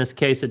test. In this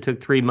case, it took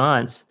 3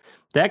 months.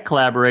 That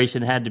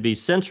collaboration had to be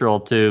central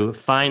to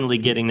finally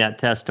getting that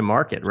test to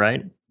market,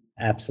 right?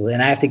 Absolutely.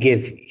 And I have to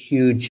give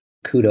huge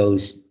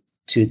kudos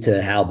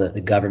to how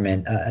the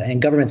government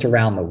and governments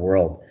around the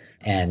world,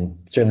 and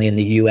certainly in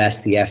the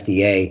US, the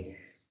FDA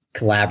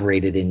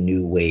collaborated in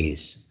new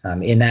ways.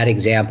 In that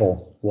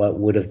example, what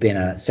would have been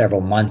a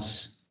several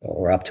months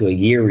or up to a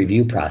year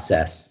review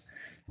process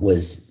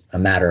was a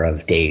matter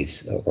of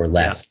days or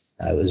less.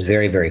 It was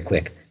very, very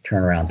quick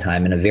turnaround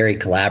time and a very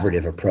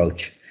collaborative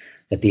approach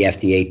that the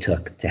FDA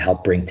took to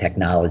help bring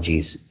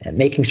technologies and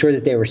making sure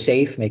that they were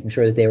safe, making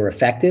sure that they were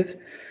effective,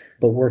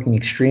 but working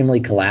extremely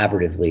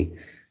collaboratively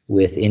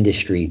with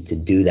industry to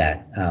do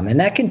that. And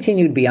that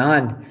continued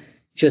beyond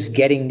just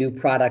getting new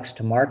products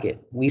to market.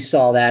 We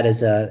saw that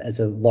as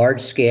a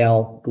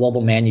large-scale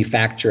global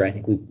manufacturer. I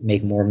think we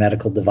make more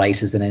medical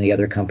devices than any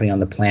other company on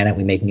the planet.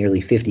 We make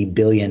nearly 50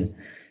 billion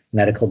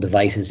medical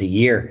devices a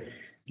year.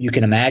 You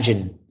can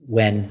imagine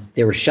when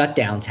there were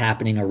shutdowns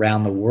happening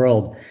around the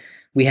world,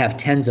 we have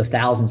tens of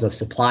thousands of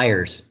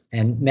suppliers.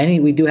 And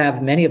we do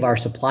have many of our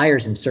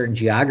suppliers in certain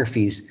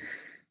geographies.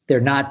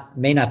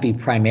 May not be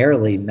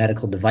primarily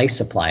medical device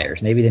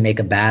suppliers. Maybe they make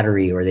a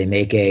battery or they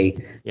make a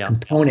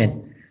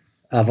component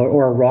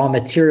or a raw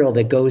material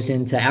that goes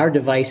into our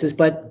devices,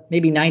 but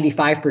maybe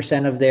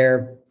 95% of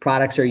their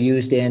products are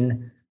used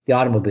in the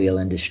automobile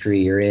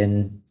industry or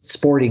in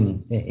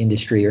sporting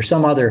industry or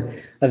some other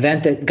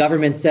event that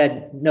government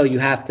said, no, you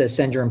have to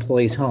send your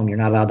employees home. You're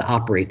not allowed to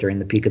operate during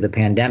the peak of the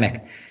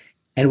pandemic.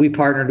 And we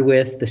partnered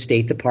with the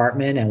State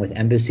Department and with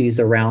embassies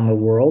around the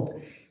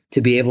world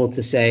to be able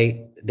to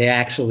say, they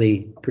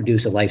actually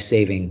produce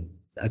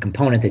a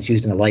component that's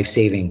used in a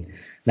life-saving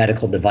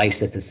medical device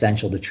that's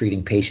essential to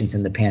treating patients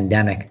in the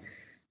pandemic.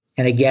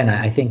 And again,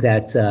 I think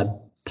that's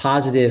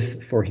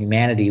positive for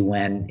humanity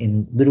when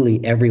in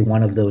literally every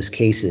one of those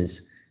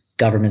cases,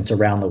 governments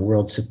around the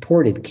world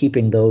supported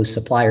keeping those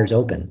suppliers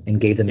open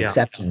and gave them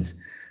exceptions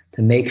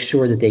to make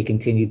sure that they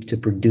continued to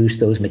produce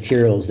those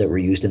materials that were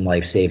used in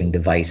life-saving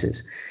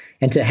devices.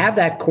 And to have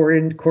that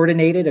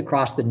coordinated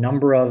across the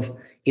number of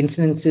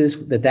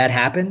instances that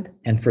happened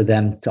and for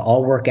them to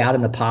all work out in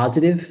the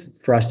positive,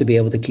 for us to be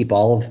able to keep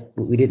all of,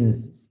 we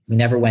didn't We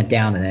never went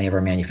down in any of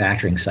our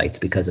manufacturing sites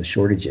because of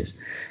shortages.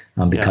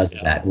 Because of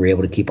that, we're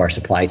able to keep our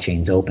supply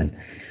chains open.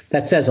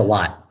 That says a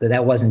lot. But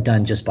that wasn't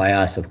done just by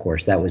us, of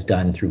course. That was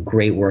done through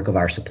great work of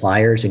our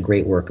suppliers and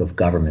great work of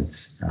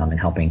governments in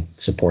helping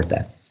support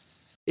that.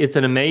 It's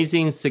an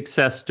amazing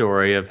success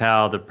story of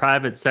how the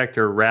private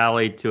sector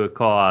rallied to a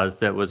cause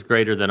that was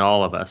greater than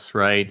all of us,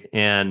 right?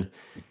 And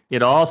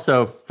it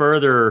also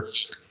further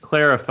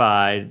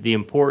clarified the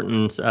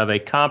importance of a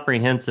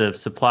comprehensive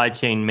supply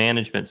chain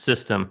management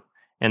system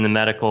in the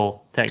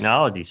medical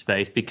technology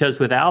space, because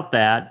without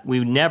that, we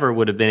never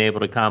would have been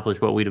able to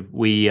accomplish what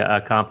we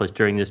accomplished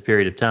during this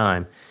period of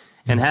time.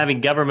 And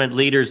having government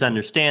leaders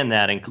understand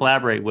that and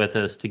collaborate with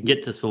us to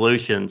get to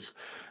solutions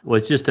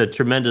was just a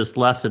tremendous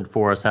lesson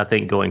for us, I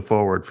think, going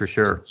forward, for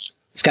sure.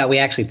 Scott, we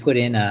actually put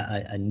in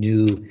a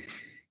new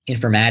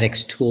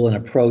informatics tool and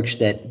approach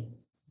that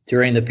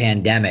during the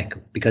pandemic,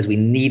 because we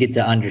needed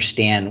to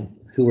understand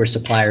who were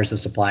suppliers of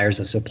suppliers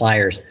of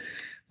suppliers,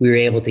 we were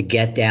able to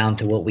get down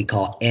to what we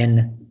call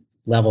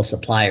N-level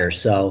suppliers.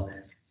 So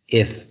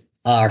if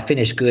our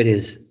finished good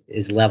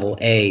is level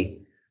A,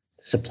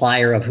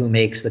 supplier of who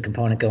makes the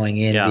component going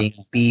in being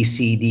B,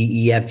 C, D,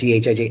 E, F, G,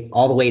 H, I, J,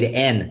 all the way to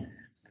N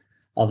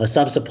of a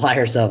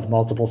sub-suppliers of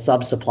multiple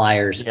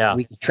sub-suppliers,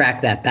 we could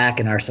track that back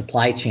in our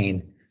supply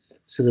chain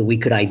so that we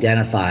could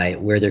identify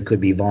where there could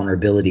be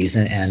vulnerabilities.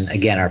 And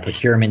again, our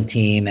procurement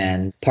team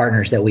and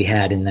partners that we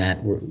had in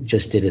that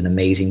just did an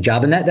amazing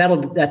job. And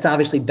that's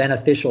obviously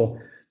beneficial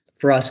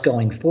for us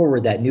going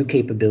forward. That new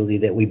capability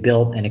that we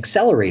built and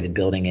accelerated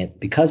building it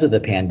because of the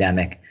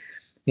pandemic,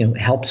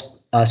 helps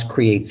us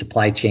create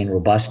supply chain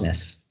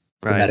robustness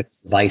for medical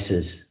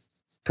devices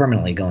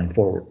permanently going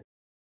forward.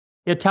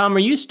 Yeah, Tom, are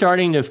you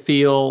starting to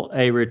feel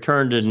a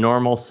return to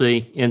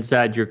normalcy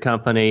inside your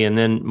company and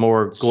then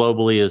more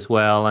globally as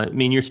well? I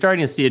mean, you're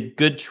starting to see a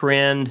good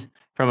trend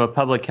from a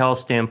public health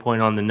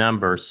standpoint on the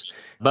numbers.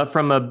 But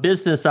from a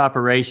business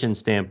operations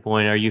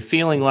standpoint, are you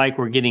feeling like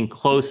we're getting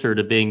closer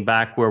to being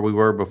back where we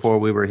were before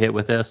we were hit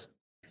with this?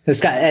 So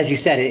Scott, as you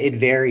said, it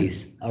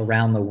varies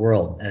around the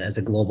world as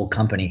a global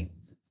company.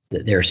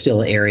 There are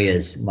still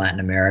areas, Latin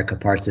America,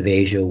 parts of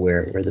Asia,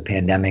 where the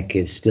pandemic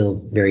is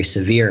still very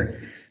severe.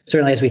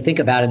 Certainly, as we think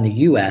about in the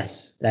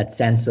U.S., that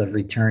sense of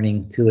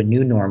returning to a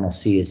new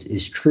normalcy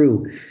is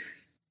true.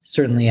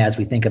 Certainly, as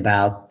we think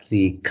about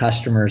the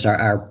customers,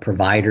 our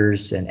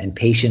providers and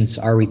patients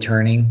are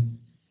returning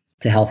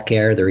to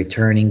healthcare. They're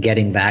returning,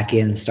 getting back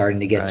in,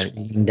 starting to get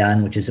screening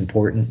done, which is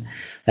important.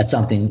 That's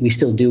something we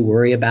still do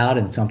worry about,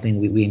 and something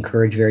we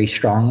encourage very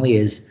strongly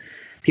is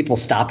people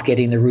stop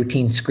getting the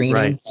routine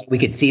screening. We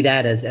could see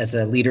that as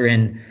a leader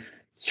in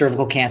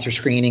cervical cancer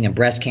screening and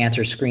breast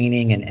cancer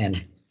screening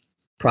and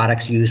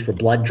products used for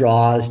blood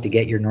draws to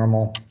get your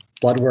normal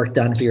blood work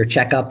done for your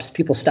checkups.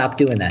 People stopped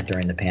doing that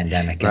during the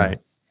pandemic. And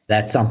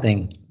that's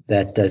something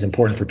that is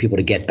important for people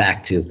to get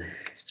back to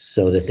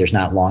so that there's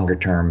not longer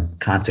term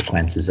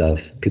consequences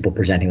of people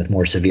presenting with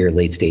more severe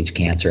late stage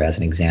cancer, as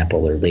an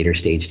example, or later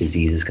stage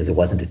diseases because it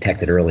wasn't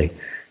detected early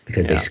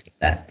because they skipped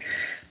that.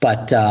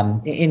 But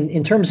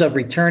in terms of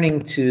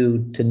returning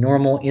to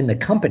normal in the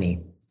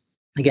company,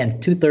 again,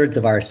 2/3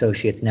 of our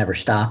associates never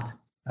stopped.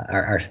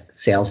 Our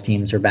sales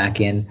teams are back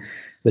in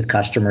with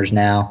customers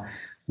now.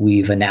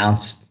 We've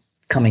announced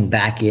coming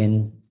back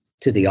in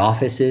to the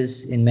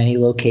offices in many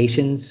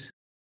locations.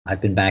 I've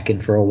been back in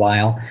for a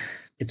while.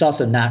 It's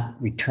also not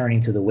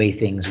returning to the way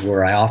things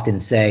were. I often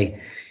say,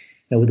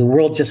 the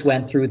world just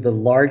went through the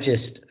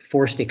largest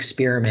forced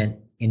experiment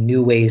in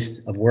new ways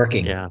of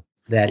working.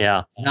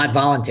 Not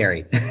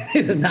voluntary.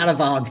 It was not a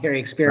voluntary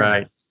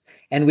experiment.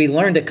 And we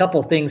learned a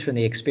couple things from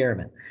the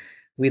experiment.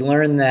 We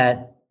learned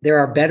that there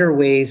are better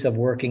ways of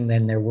working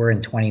than there were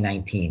in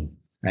 2019.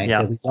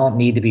 That we don't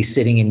need to be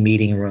sitting in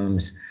meeting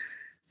rooms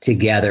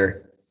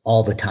together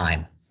all the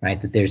time,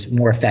 that there's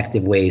more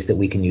effective ways that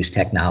we can use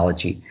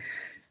technology.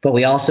 But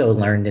we also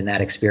learned in that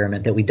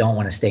experiment that we don't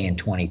want to stay in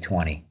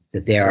 2020,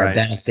 that there are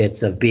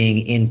benefits of being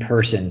in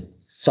person,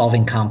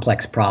 solving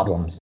complex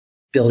problems,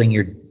 building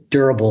your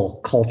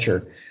durable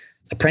culture,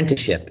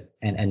 apprenticeship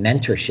and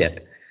mentorship,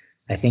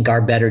 I think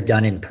are better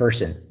done in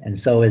person. And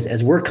so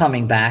as we're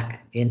coming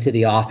back into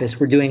the office,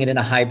 we're doing it in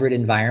a hybrid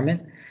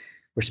environment.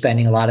 We're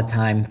spending a lot of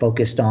time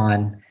focused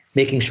on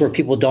making sure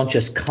people don't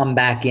just come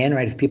back in,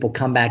 If people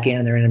come back in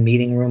and they're in a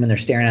meeting room and they're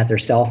staring at their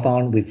cell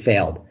phone, we've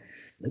failed.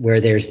 Where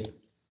there's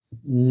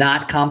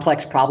not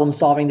complex problem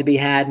solving to be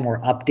had, more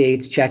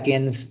updates,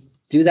 check-ins,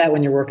 do that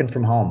when you're working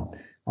from home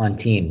on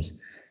Teams.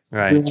 We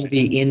want to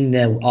be in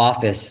the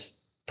office,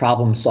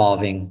 problem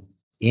solving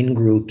in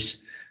groups,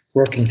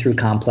 working through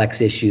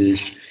complex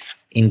issues,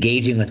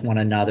 engaging with one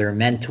another,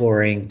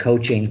 mentoring,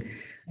 coaching.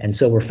 And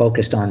so we're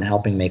focused on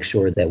helping make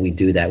sure that we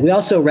do that. We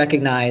also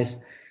recognize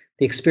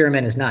the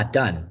experiment is not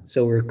done.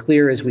 So we're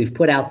clear as we've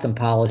put out some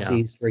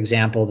policies, for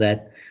example,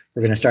 that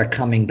we're going to start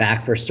coming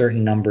back for a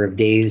certain number of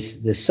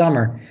days this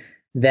summer,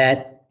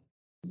 that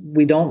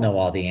we don't know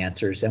all the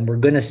answers and we're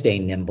going to stay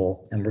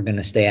nimble and we're going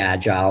to stay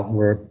agile.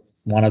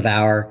 One of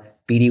our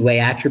BD Way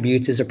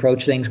attributes is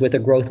approach things with a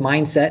growth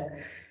mindset.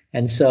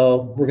 And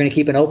so we're going to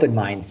keep an open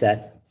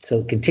mindset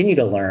So continue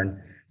to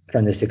learn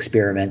from this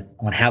experiment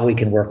on how we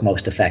can work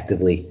most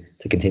effectively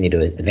to continue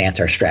to advance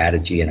our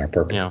strategy and our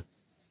purpose. Yeah.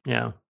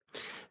 Yeah.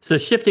 So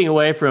shifting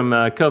away from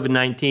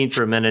COVID-19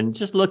 for a minute and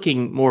just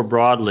looking more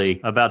broadly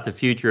about the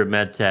future of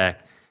MedTech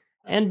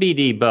and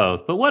BD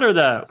both, but what are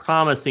the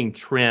promising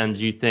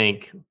trends you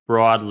think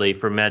broadly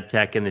for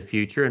MedTech in the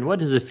future, and what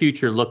does the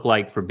future look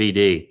like for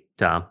BD,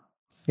 Tom?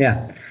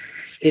 Yeah,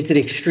 it's an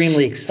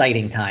extremely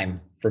exciting time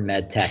for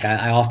MedTech.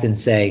 I often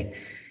say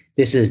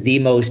this is the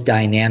most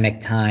dynamic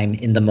time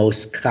in the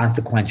most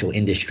consequential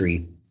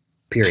industry,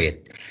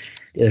 period.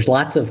 There's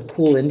lots of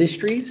cool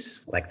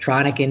industries,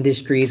 electronic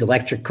industries,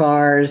 electric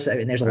cars. I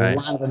mean, there's a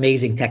lot of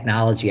amazing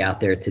technology out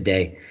there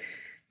today.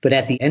 But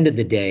at the end of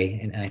the day,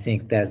 and I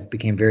think that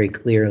became very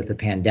clear with the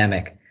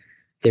pandemic,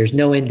 there's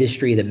no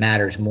industry that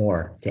matters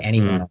more to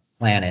anyone on the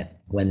planet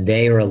when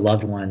they or a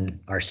loved one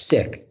are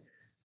sick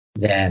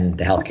than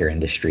the healthcare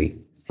industry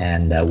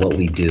and what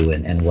we do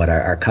and what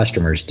our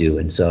customers do.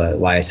 And so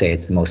why I say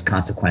it's the most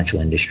consequential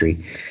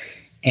industry.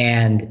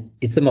 And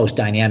it's the most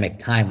dynamic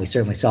time. We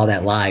certainly saw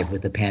that live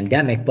with the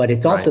pandemic, but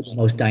it's also the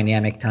most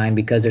dynamic time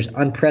because there's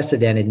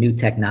unprecedented new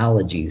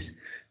technologies,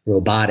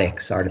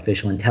 robotics,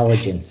 artificial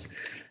intelligence,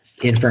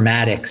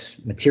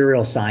 informatics,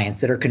 material science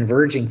that are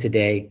converging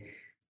today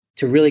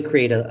to really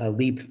create a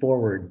leap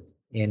forward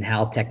in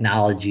how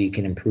technology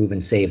can improve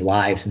and save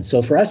lives. And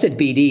so for us at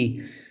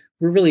BD,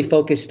 we're really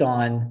focused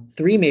on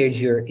three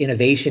major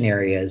innovation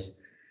areas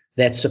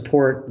that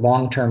support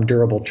long-term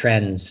durable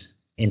trends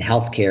in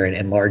healthcare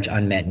and large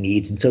unmet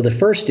needs. And so the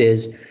first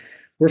is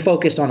we're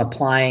focused on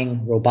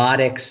applying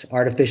robotics,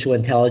 artificial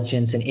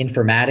intelligence, and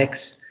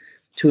informatics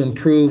to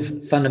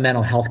improve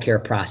fundamental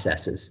healthcare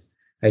processes,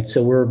 right?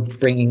 So we're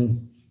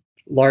bringing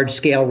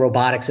large-scale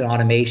robotics and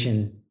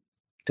automation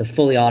to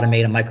fully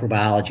automate a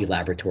microbiology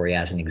laboratory,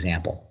 as an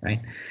example, right?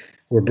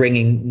 We're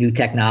bringing new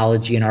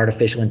technology and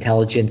artificial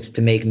intelligence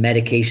to make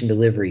medication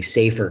delivery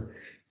safer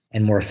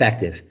and more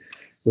effective.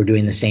 We're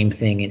doing the same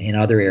thing in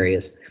other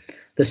areas.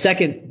 The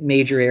second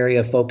major area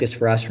of focus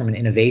for us from an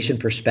innovation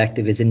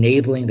perspective is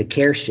enabling the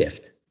care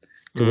shift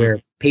to where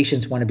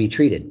patients want to be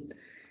treated.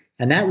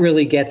 And that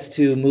really gets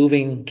to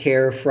moving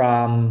care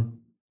from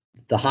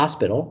the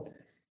hospital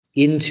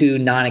into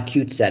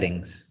non-acute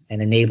settings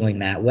and enabling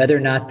that, whether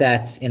or not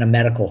that's in a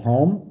medical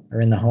home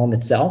or in the home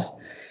itself,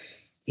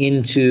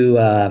 into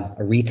a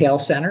retail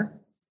center,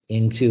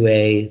 into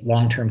a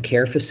long-term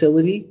care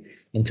facility,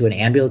 into an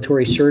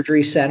ambulatory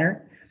surgery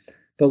center.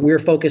 But we're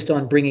focused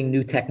on bringing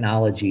new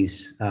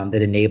technologies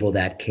that enable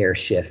that care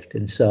shift.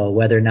 And so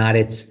whether or not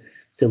it's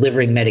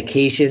delivering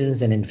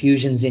medications and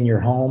infusions in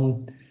your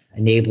home,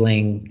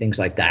 enabling things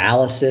like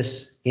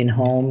dialysis in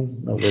home,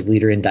 we're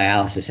leader in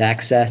dialysis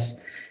access,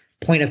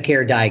 point of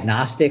care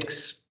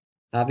diagnostics,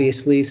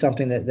 obviously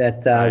something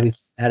that we've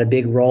had a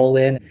big role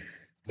in,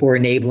 or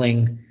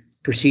enabling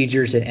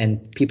procedures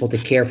and people to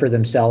care for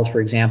themselves,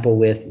 for example,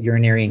 with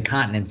urinary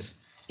incontinence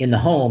in the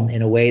home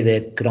in a way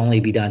that could only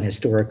be done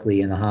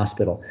historically in the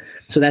hospital.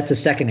 So that's the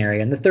second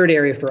area. And the third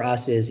area for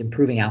us is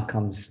improving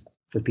outcomes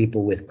for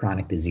people with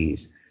chronic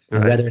disease.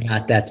 And whether or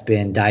not that's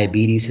been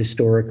diabetes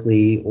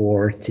historically,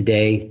 or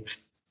today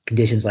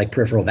conditions like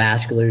peripheral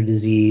vascular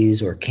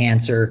disease or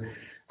cancer,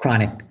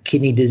 chronic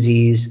kidney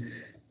disease,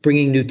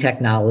 bringing new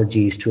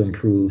technologies to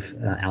improve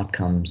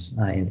outcomes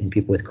in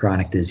people with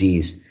chronic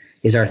disease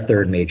is our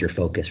third major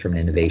focus from an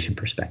innovation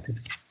perspective.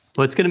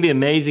 Well, it's going to be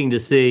amazing to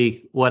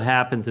see what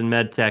happens in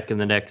MedTech in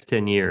the next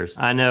 10 years.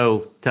 I know,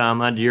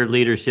 Tom, under your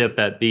leadership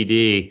at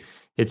BD,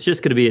 it's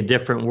just going to be a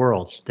different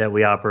world that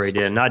we operate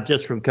in, not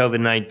just from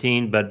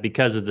COVID-19, but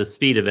because of the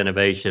speed of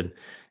innovation.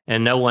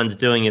 And no one's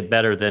doing it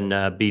better than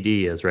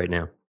BD is right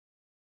now.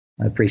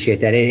 I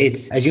appreciate that.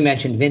 It's, as you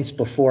mentioned, Vince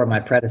before, my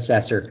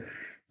predecessor,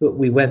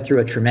 we went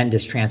through a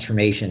tremendous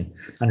transformation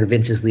under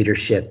Vince's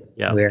leadership,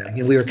 where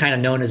we were kind of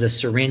known as a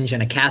syringe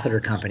and a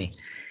catheter company.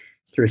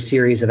 Through a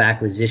series of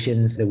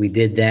acquisitions that we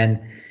did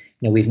then,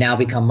 we've now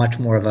become much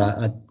more of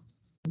a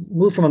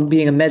move from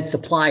being a med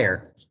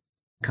supplier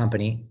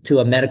company to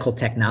a medical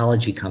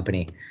technology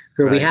company,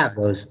 where we have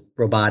those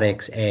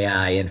robotics,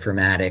 AI,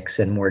 informatics,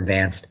 and more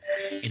advanced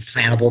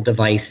implantable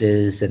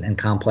devices and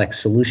complex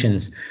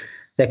solutions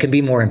that can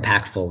be more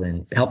impactful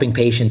in helping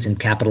patients and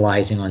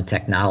capitalizing on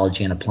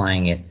technology and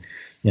applying it,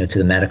 to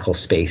the medical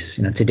space.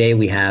 Today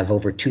we have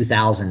over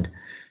 2,000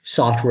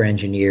 software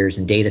engineers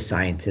and data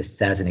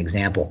scientists, as an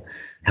example,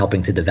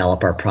 helping to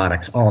develop our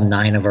products. All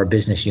 9 of our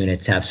business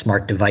units have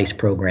smart device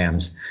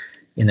programs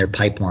in their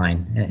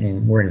pipeline,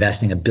 and we're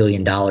investing $1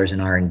 billion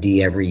in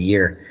R&D every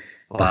year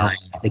behind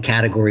the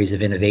categories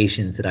of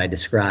innovations that I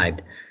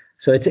described.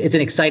 So it's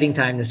an exciting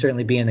time to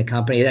certainly be in the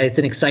company. It's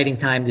an exciting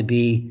time to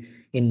be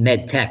in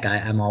med tech.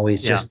 I'm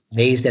always just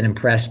amazed and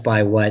impressed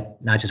by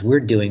what not just we're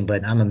doing,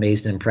 but I'm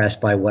amazed and impressed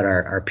by what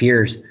our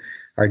peers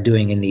are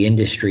doing in the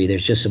industry.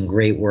 There's just some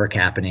great work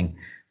happening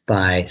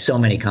by so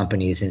many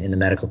companies in the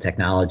medical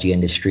technology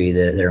industry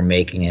that are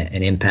making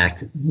an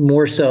impact,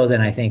 more so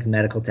than I think the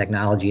medical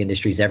technology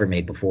industry's ever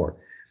made before.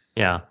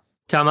 Yeah.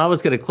 Tom, I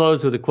was going to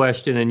close with a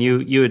question, and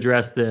you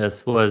addressed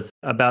this, was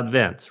about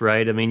Vince,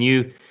 right? I mean,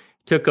 you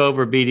took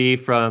over BD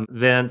from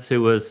Vince,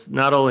 who was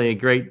not only a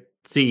great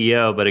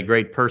CEO, but a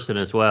great person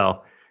as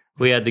well.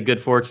 We had the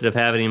good fortune of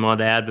having him on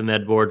the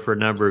AdvaMed board for a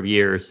number of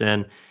years.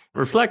 And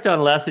reflect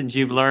on lessons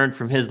you've learned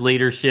from his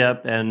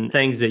leadership and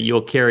things that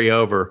you'll carry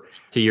over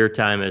to your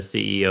time as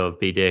CEO of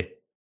BD.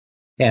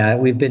 Yeah,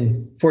 we've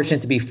been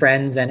fortunate to be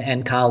friends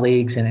and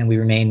colleagues, and we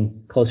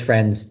remain close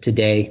friends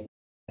today.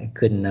 I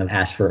couldn't have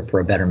asked for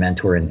a better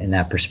mentor in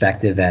that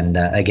perspective. And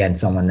again,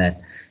 someone that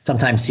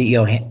sometimes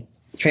CEO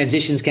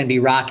transitions can be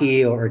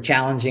rocky or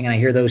challenging. And I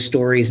hear those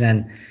stories,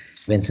 and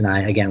Vince and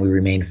I, again, we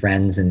remain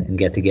friends and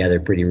get together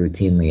pretty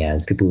routinely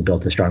as people who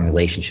built a strong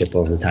relationship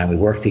over the time we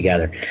worked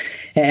together.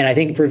 And I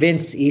think for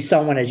Vince, he's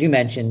someone, as you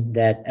mentioned,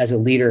 that as a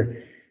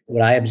leader,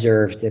 what I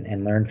observed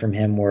and learned from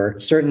him were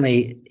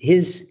certainly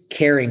his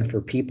caring for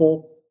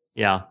people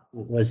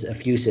was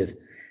effusive.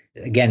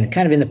 Again,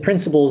 kind of in the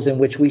principles in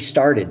which we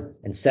started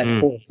and set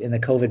forth in the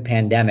COVID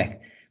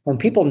pandemic. When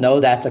people know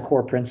that's a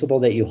core principle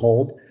that you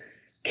hold,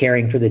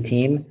 caring for the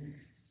team,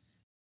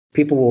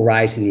 people will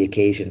rise to the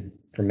occasion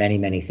for many,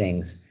 many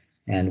things.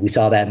 And we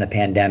saw that in the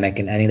pandemic.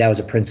 And I think that was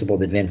a principle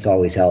that Vince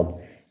always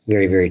held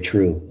very, very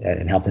true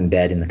and helped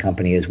embed in the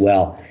company as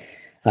well.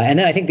 And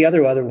then I think the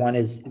other one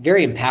is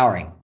very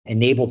empowering,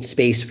 enabled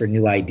space for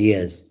new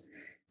ideas.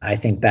 I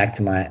think back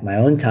to my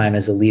own time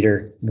as a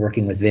leader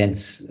working with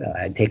Vince.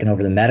 I'd taken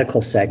over the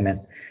medical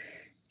segment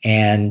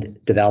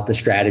and developed a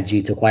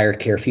strategy to acquire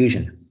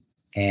CareFusion.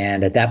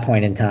 And at that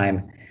point in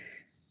time,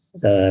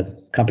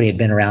 the company had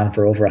been around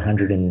for over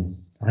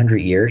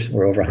 100 years.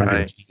 We're over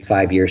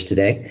 155 years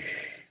today.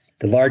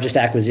 The largest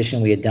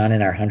acquisition we had done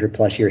in our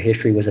 100-plus year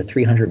history was a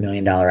 $300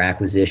 million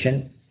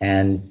acquisition.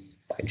 And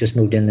I just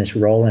moved in this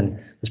role and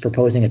was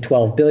proposing a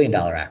 $12 billion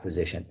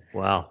acquisition.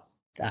 Wow.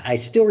 I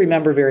still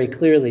remember very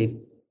clearly,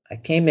 I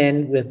came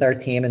in with our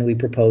team and we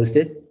proposed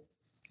it.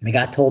 We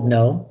got told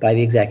no by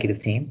the executive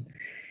team.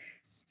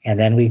 And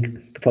then we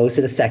proposed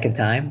it a second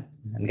time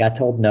and got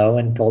told no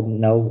and told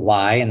no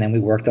why. And then we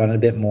worked on it a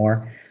bit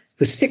more. It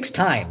was 6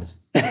 times.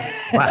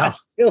 Wow.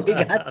 Until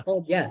we got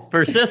told yes.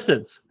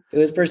 Persistence. It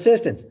was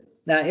persistence.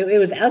 Now, it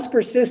was us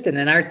persistent.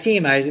 And our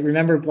team, I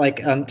remember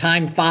like on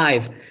time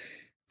 5,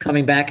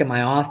 coming back in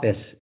my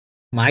office,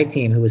 my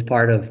team, who was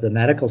part of the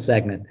medical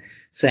segment,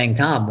 saying,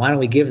 Tom, why don't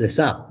we give this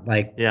up?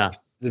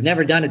 We've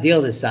never done a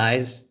deal this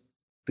size.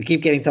 We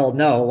keep getting told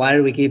no. Why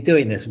do we keep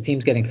doing this? The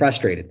team's getting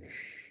frustrated.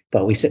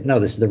 But we said, no,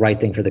 this is the right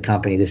thing for the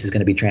company. This is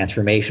going to be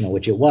transformational,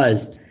 which it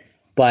was.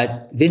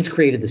 But Vince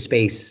created the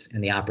space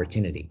and the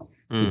opportunity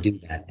to do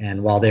that.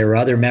 And while there were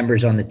other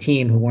members on the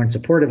team who weren't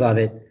supportive of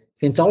it,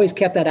 Vince always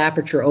kept that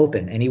aperture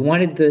open. And he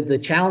wanted the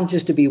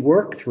challenges to be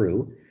worked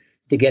through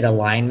to get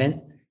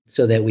alignment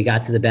so that we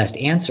got to the best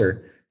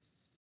answer.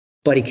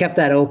 But he kept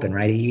that open,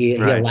 right? He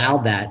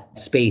allowed that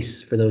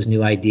space for those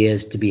new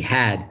ideas to be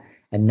had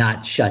and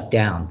not shut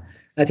down.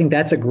 I think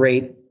that's a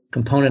great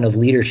component of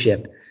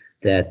leadership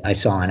that I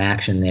saw in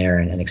action there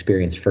and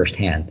experienced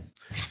firsthand.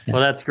 Yeah.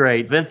 Well, that's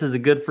great. Vince is a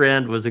good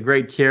friend, was a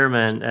great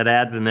chairman at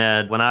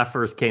AdvaMed when I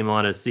first came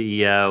on as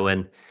CEO.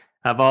 And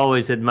I've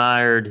always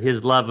admired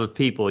his love of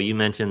people. You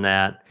mentioned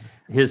that.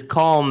 His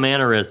calm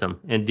mannerism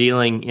in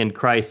dealing in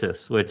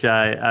crisis, which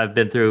I've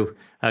been through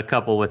a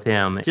couple with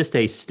him. Just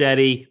a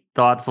steady,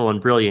 thoughtful, and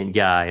brilliant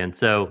guy. And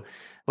so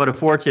what a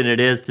fortune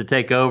it is to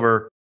take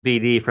over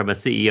BD from a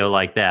CEO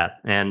like that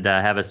and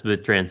have a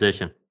smooth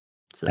transition.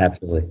 So,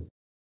 absolutely.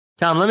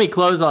 Tom, let me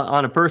close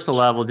on a personal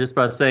level just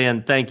by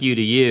saying thank you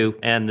to you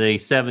and the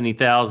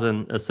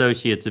 70,000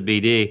 associates of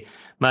BD.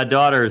 My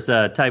daughter's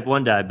type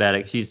 1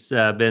 diabetic. She's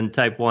been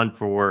type 1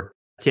 for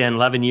 10,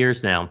 11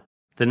 years now.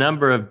 The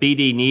number of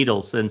BD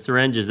needles and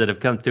syringes that have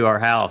come through our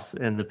house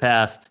in the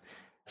past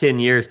 10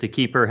 years to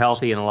keep her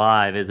healthy and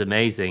alive is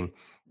amazing.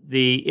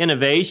 The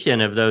innovation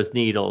of those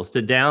needles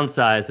to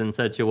downsize in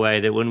such a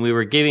way that when we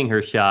were giving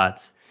her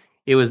shots,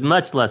 it was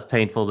much less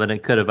painful than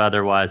it could have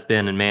otherwise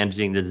been in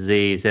managing the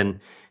disease. And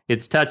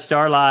it's touched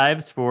our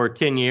lives for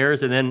 10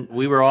 years. And then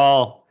we were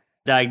all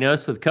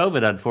diagnosed with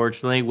COVID,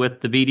 unfortunately,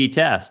 with the BD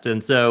test.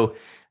 And so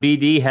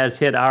BD has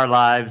hit our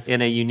lives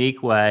in a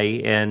unique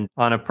way. And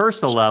on a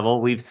personal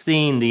level, we've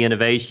seen the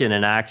innovation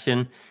in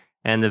action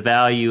and the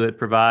value it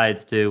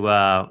provides to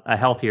a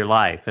healthier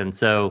life. And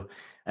so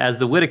as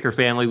the Whitaker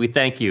family, we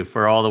thank you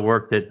for all the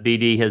work that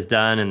BD has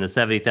done and the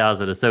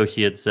 70,000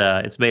 associates.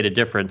 It's made a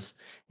difference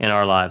in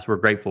our lives. We're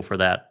grateful for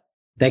that.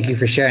 Thank you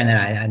for sharing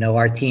that. I know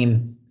our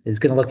team is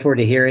going to look forward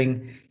to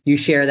hearing you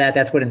share that.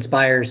 That's what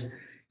inspires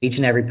each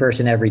and every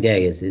person every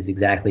day is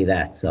exactly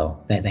that. So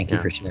thank you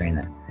for sharing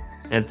that.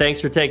 And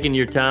thanks for taking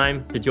your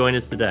time to join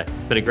us today.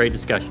 It's been a great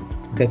discussion.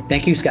 Okay.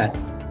 Thank you, Scott.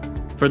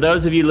 For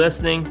those of you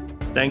listening,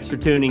 thanks for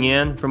tuning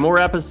in. For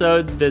more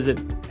episodes, visit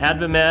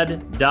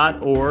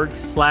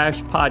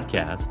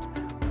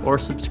advamed.org/podcast or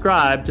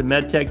subscribe to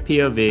MedTech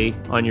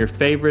POV on your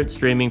favorite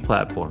streaming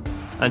platform.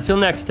 Until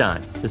next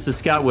time, this is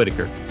Scott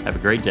Whitaker. Have a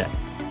great day.